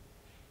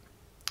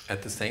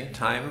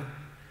time,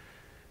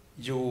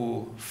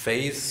 you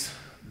face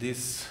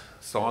this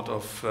sort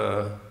of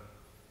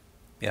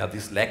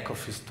this lack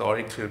of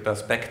historical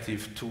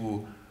perspective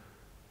to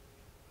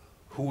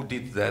who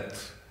did that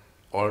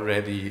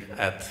already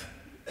at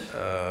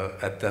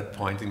that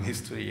point in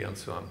history and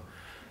so on.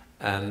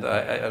 And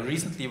I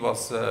recently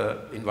was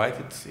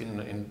invited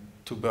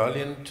to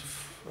Berlin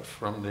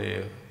from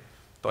the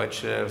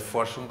Deutsche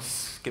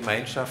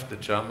Forschungsgemeinschaft, the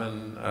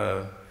German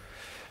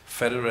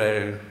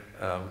federal,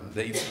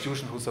 the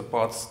institution who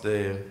supports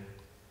the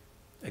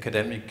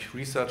academic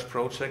research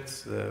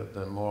projects,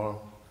 the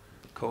more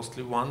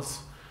costly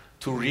ones,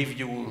 to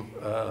review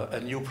a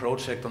new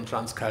project on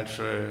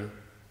transcultural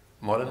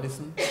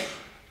modernism.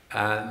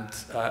 And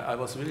I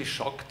was really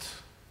shocked,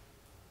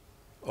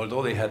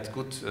 although they had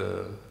good,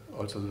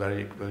 also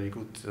very, very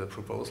good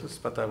proposals,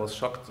 but I was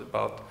shocked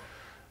about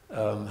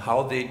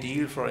how they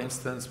deal, for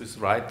instance, with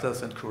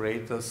writers and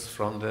curators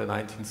from the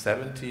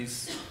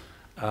 1970s.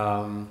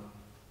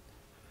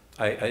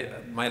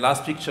 My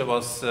last picture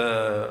was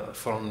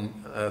from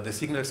the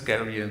Signals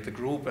Gallery and the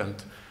group,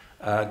 and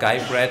Guy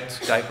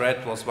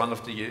Brett was one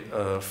of the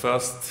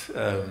first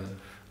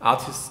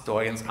art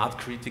historians, art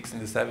critics in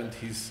the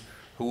 70s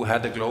who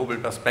had a global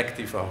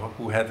perspective or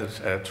who had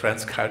a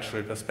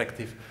transcultural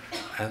perspective.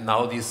 And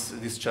now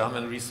these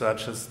German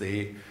researchers,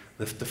 they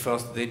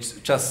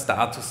just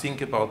start to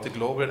think about the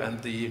global,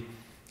 and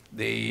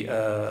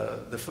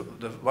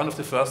one of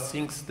the first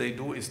things they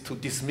do is to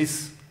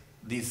dismiss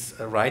these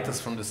writers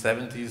from the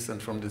 70s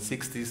and from the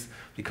 60s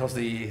because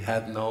they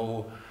had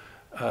no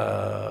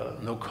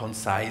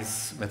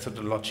concise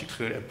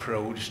methodological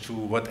approach to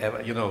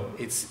whatever, you know.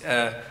 It's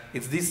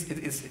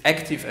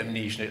active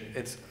amnesia.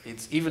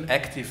 It's even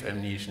active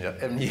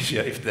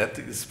amnesia, if that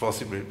is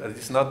possible. But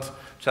it's not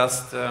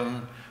just.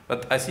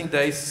 But I think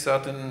there is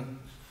certain.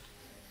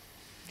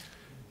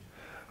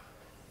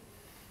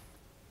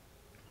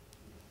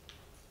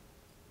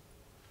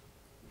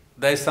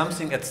 There is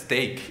something at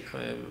stake.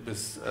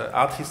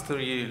 Art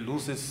history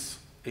loses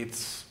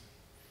its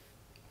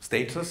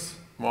status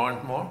more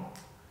and more.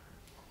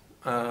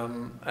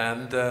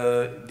 And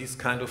this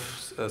kind of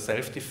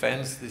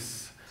self-defense,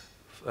 this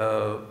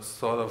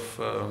sort of,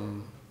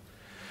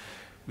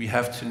 we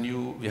have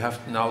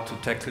now to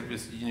tackle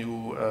with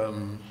new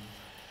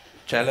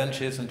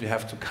challenges, and we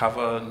have to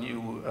cover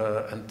new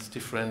and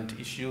different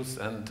issues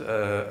and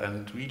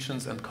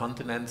regions and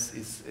continents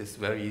is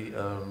very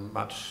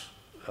much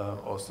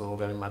also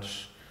very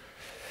much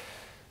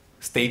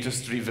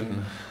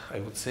status-driven,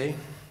 I would say.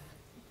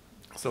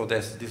 So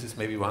this is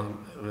maybe one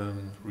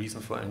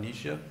reason for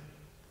amnesia.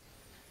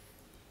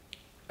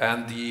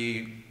 And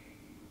the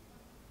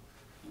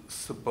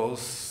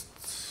supposed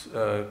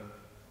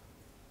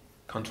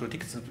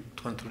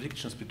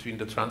contradictions between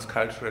the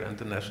transcultural and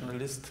the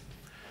nationalist.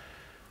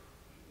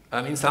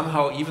 I mean,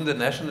 somehow even the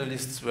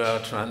nationalists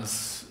were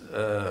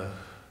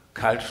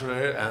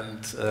cultural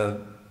and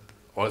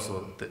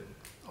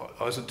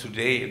also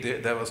today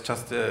there was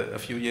just a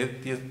few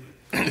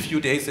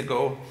days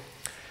ago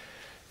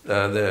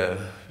the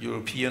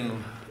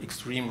European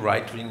extreme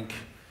right-wing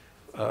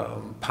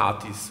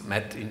parties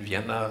met in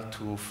Vienna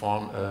to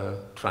form a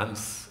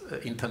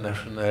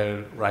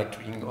international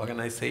right-wing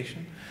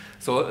organization.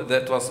 So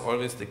that was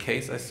always the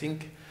case, I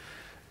think.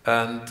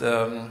 And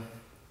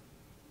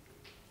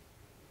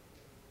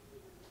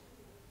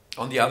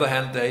on the other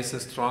hand, there is a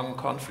strong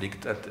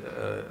conflict.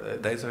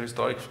 There is a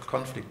historic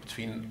conflict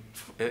between,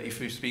 if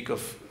we speak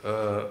of,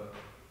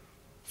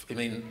 I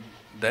mean,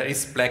 there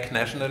is black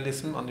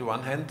nationalism on the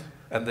one hand,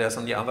 and there's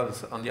on the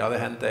other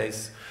hand there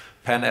is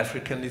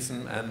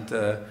Pan-Africanism, and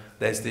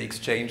there's the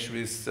exchange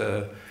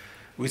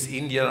with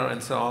India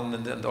and so on,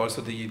 and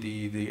also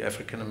the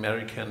African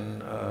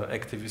American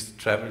activists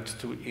traveled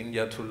to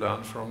India to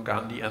learn from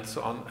Gandhi and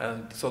so on,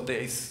 and so there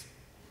is.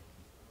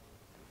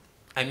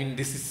 I mean,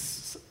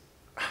 it's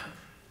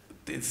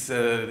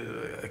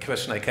a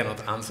question I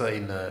cannot answer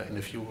in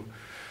a few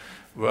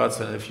words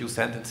and a few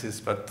sentences,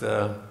 but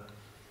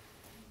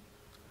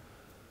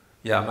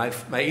yeah,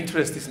 my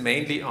interest is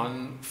mainly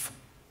on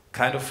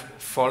kind of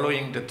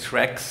following the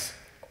tracks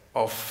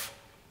of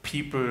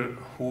people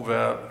who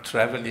were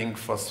traveling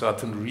for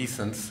certain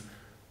reasons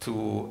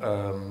to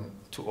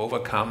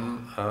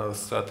overcome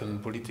certain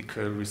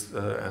political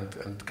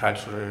and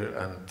cultural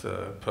and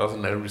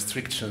personal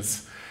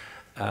restrictions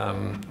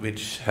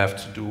which have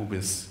to do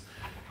with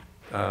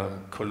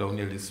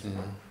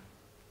colonialism,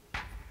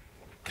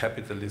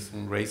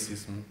 capitalism,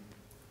 racism.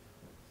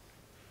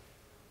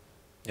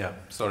 Yeah,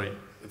 sorry.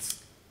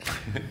 It's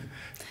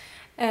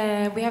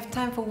we have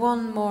time for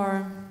one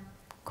more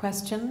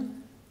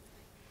question.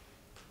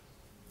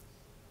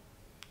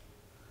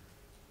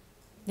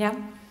 Yeah?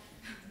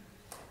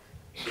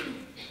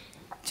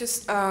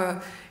 Just,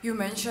 you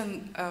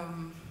mentioned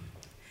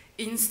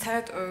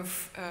instead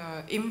of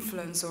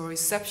influence or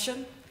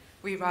reception,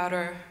 we'd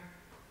better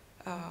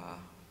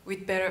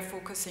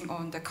focusing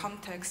on the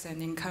context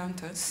and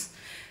encounters.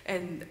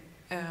 And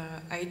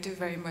I do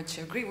very much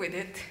agree with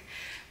it.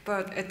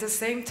 But at the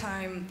same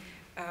time,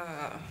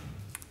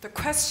 the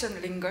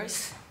question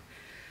lingers.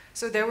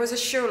 So there was a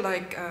show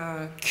like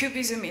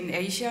Cubism in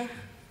Asia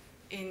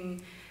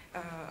in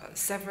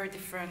several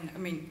different,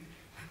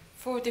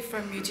 4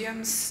 different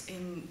museums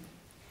in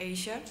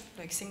Asia,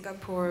 like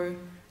Singapore,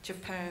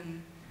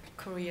 Japan,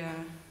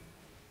 Korea,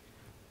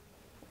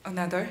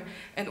 another.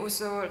 And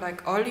also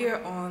like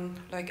earlier on,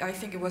 like I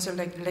think it was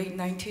like late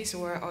 90s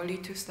or early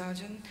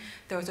 2000,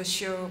 there was a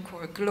show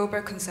called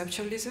Global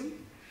Conceptualism.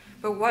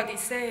 But what it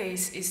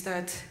says is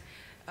that,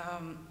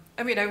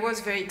 I was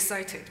very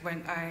excited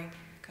when I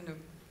kind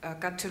of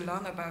got to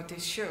learn about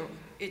this show.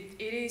 It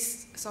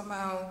is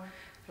somehow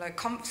like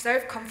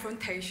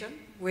self-confrontation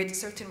with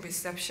certain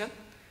reception,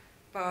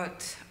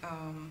 but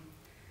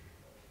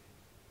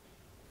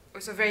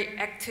also a very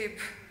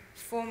active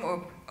form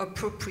of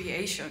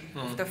appropriation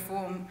of the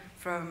form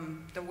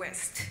from the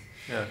West.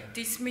 Yeah.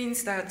 This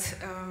means that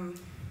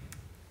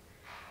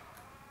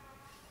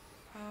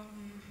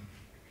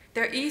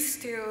there is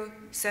still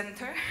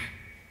center,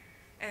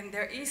 and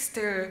there is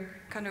still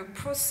kind of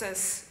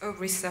process of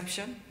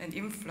reception and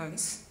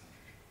influence,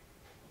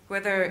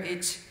 whether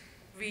it's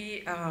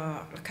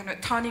kind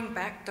of turning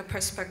back the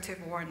perspective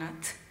or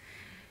not.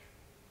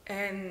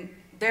 And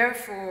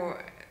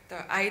therefore,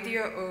 the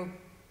idea of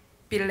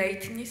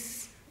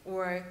belatedness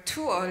or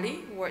too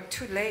early or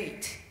too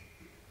late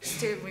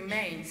still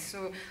remains.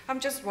 So I'm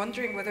just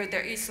wondering whether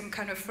there is some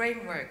kind of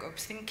framework of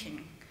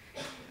thinking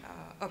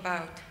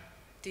about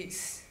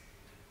this.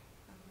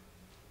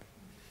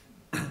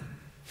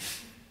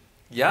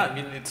 Yeah,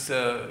 it's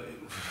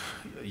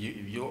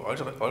you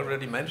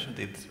already mentioned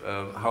it.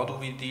 How do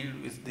we deal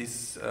with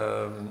this?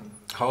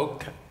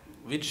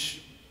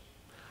 Which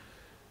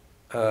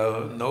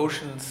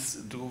notions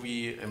do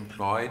we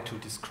employ to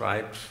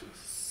describe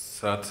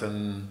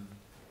certain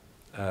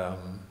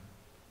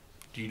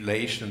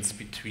relations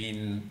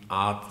between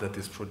art that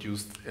is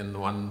produced in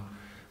one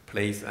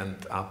place and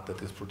art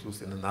that is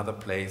produced in another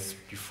place,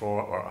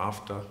 before or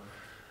after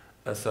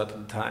a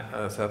certain time,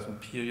 a certain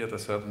period, a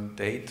certain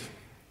date?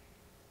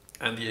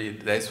 And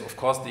there's, of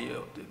course,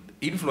 the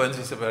influence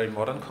is a very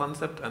modern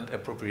concept, and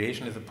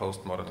appropriation is a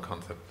postmodern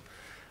concept.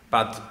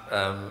 But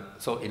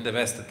so in the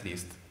West, at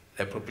least,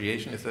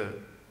 appropriation is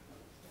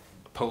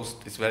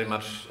is very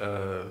much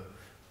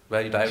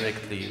very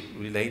directly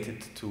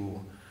related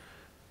to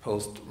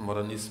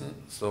postmodernism.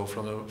 So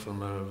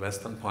from a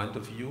Western point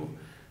of view,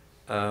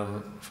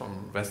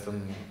 from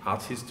Western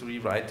art history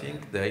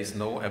writing, there is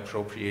no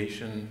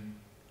appropriation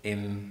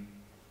in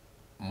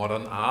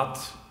modern art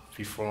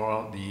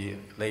before the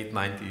late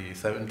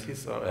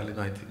 1970s or early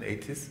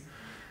 1980s,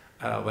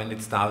 when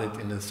it started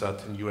in a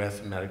certain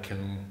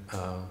US-American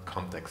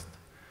context.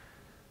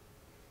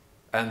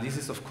 And this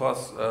is of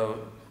course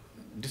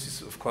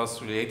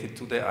related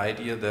to the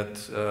idea that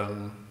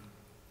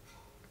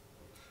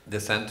the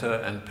center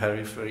and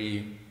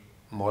periphery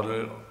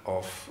model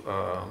of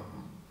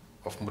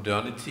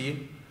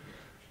modernity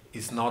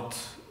is not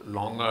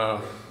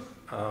longer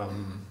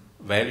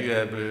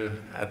valuable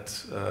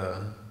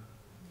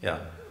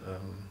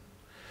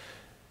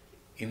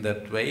in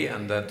that way,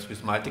 and that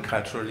with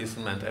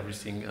multiculturalism and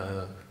everything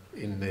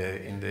in the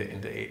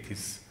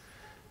 80s,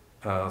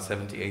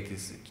 70s,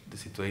 80s, the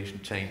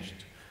situation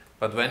changed.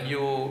 But when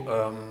you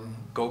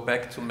go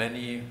back to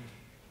many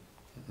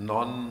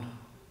non-Western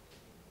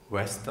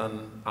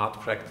art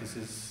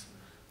practices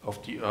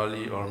of the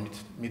early or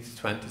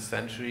mid-20th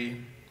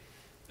century,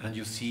 and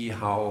you see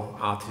how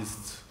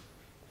artists,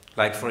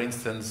 like for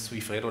instance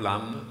Wilfredo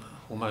Lam,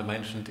 whom I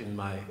mentioned in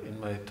my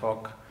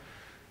talk,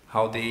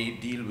 how they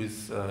deal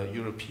with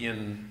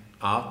European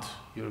art,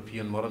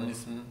 European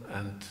modernism,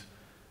 and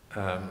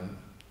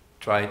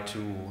try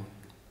to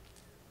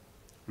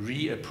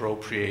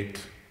reappropriate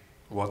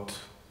what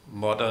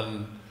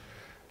modern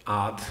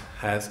art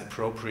has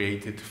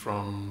appropriated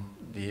from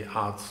the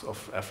arts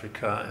of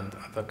Africa and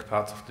other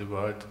parts of the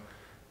world.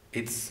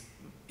 It's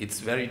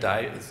very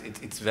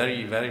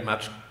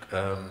much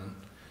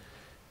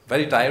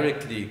very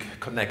directly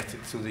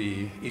connected to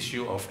the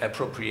issue of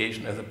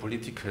appropriation as a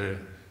political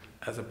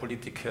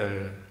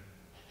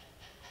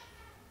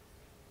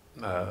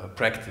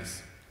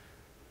practice,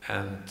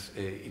 and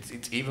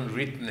it's even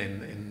written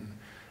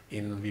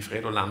in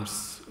Wilfredo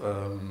Lam's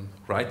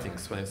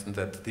writings, for instance,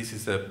 that this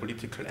is a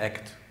political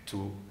act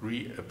to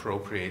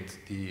reappropriate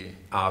the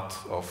art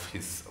of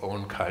his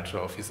own culture,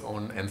 of his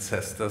own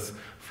ancestors,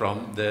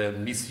 from the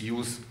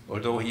misuse,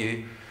 although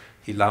he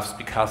loves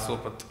Picasso,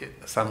 but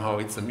somehow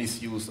it's a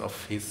misuse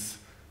of his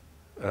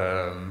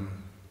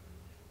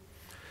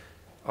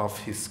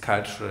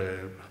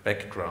cultural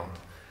background.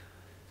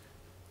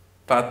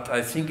 But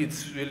I think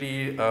it's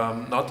really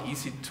not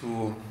easy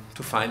to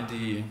find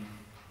the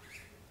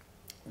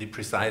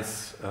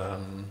precise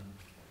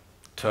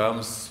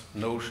terms,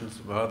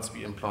 notions, words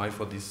we employ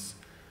for these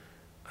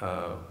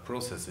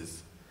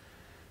processes.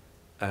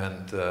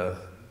 And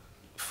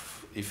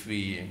if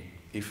we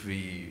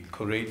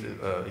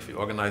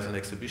organize an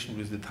exhibition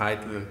with the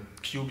title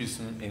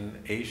Cubism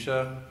in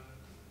Asia,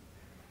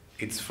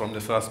 it's from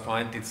the first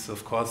point, it's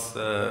of course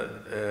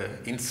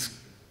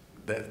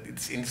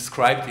it's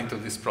inscribed into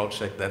this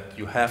project that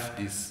you have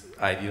this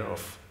idea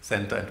of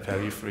center and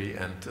periphery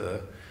and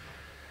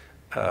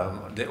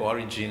the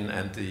origin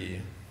and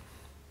the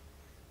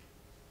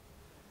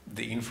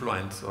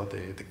influence or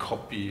the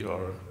copy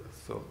or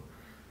so.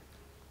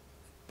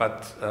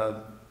 But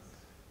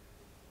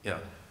yeah.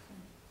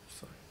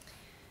 Sorry.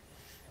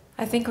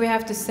 I think we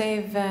have to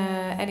save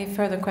any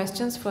further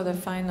questions for the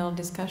final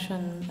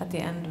discussion at the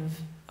end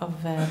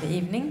of the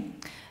evening,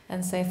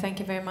 and say thank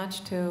you very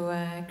much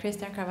to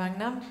Christian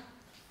Kravagna.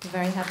 We're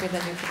very happy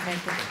that you could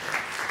make it.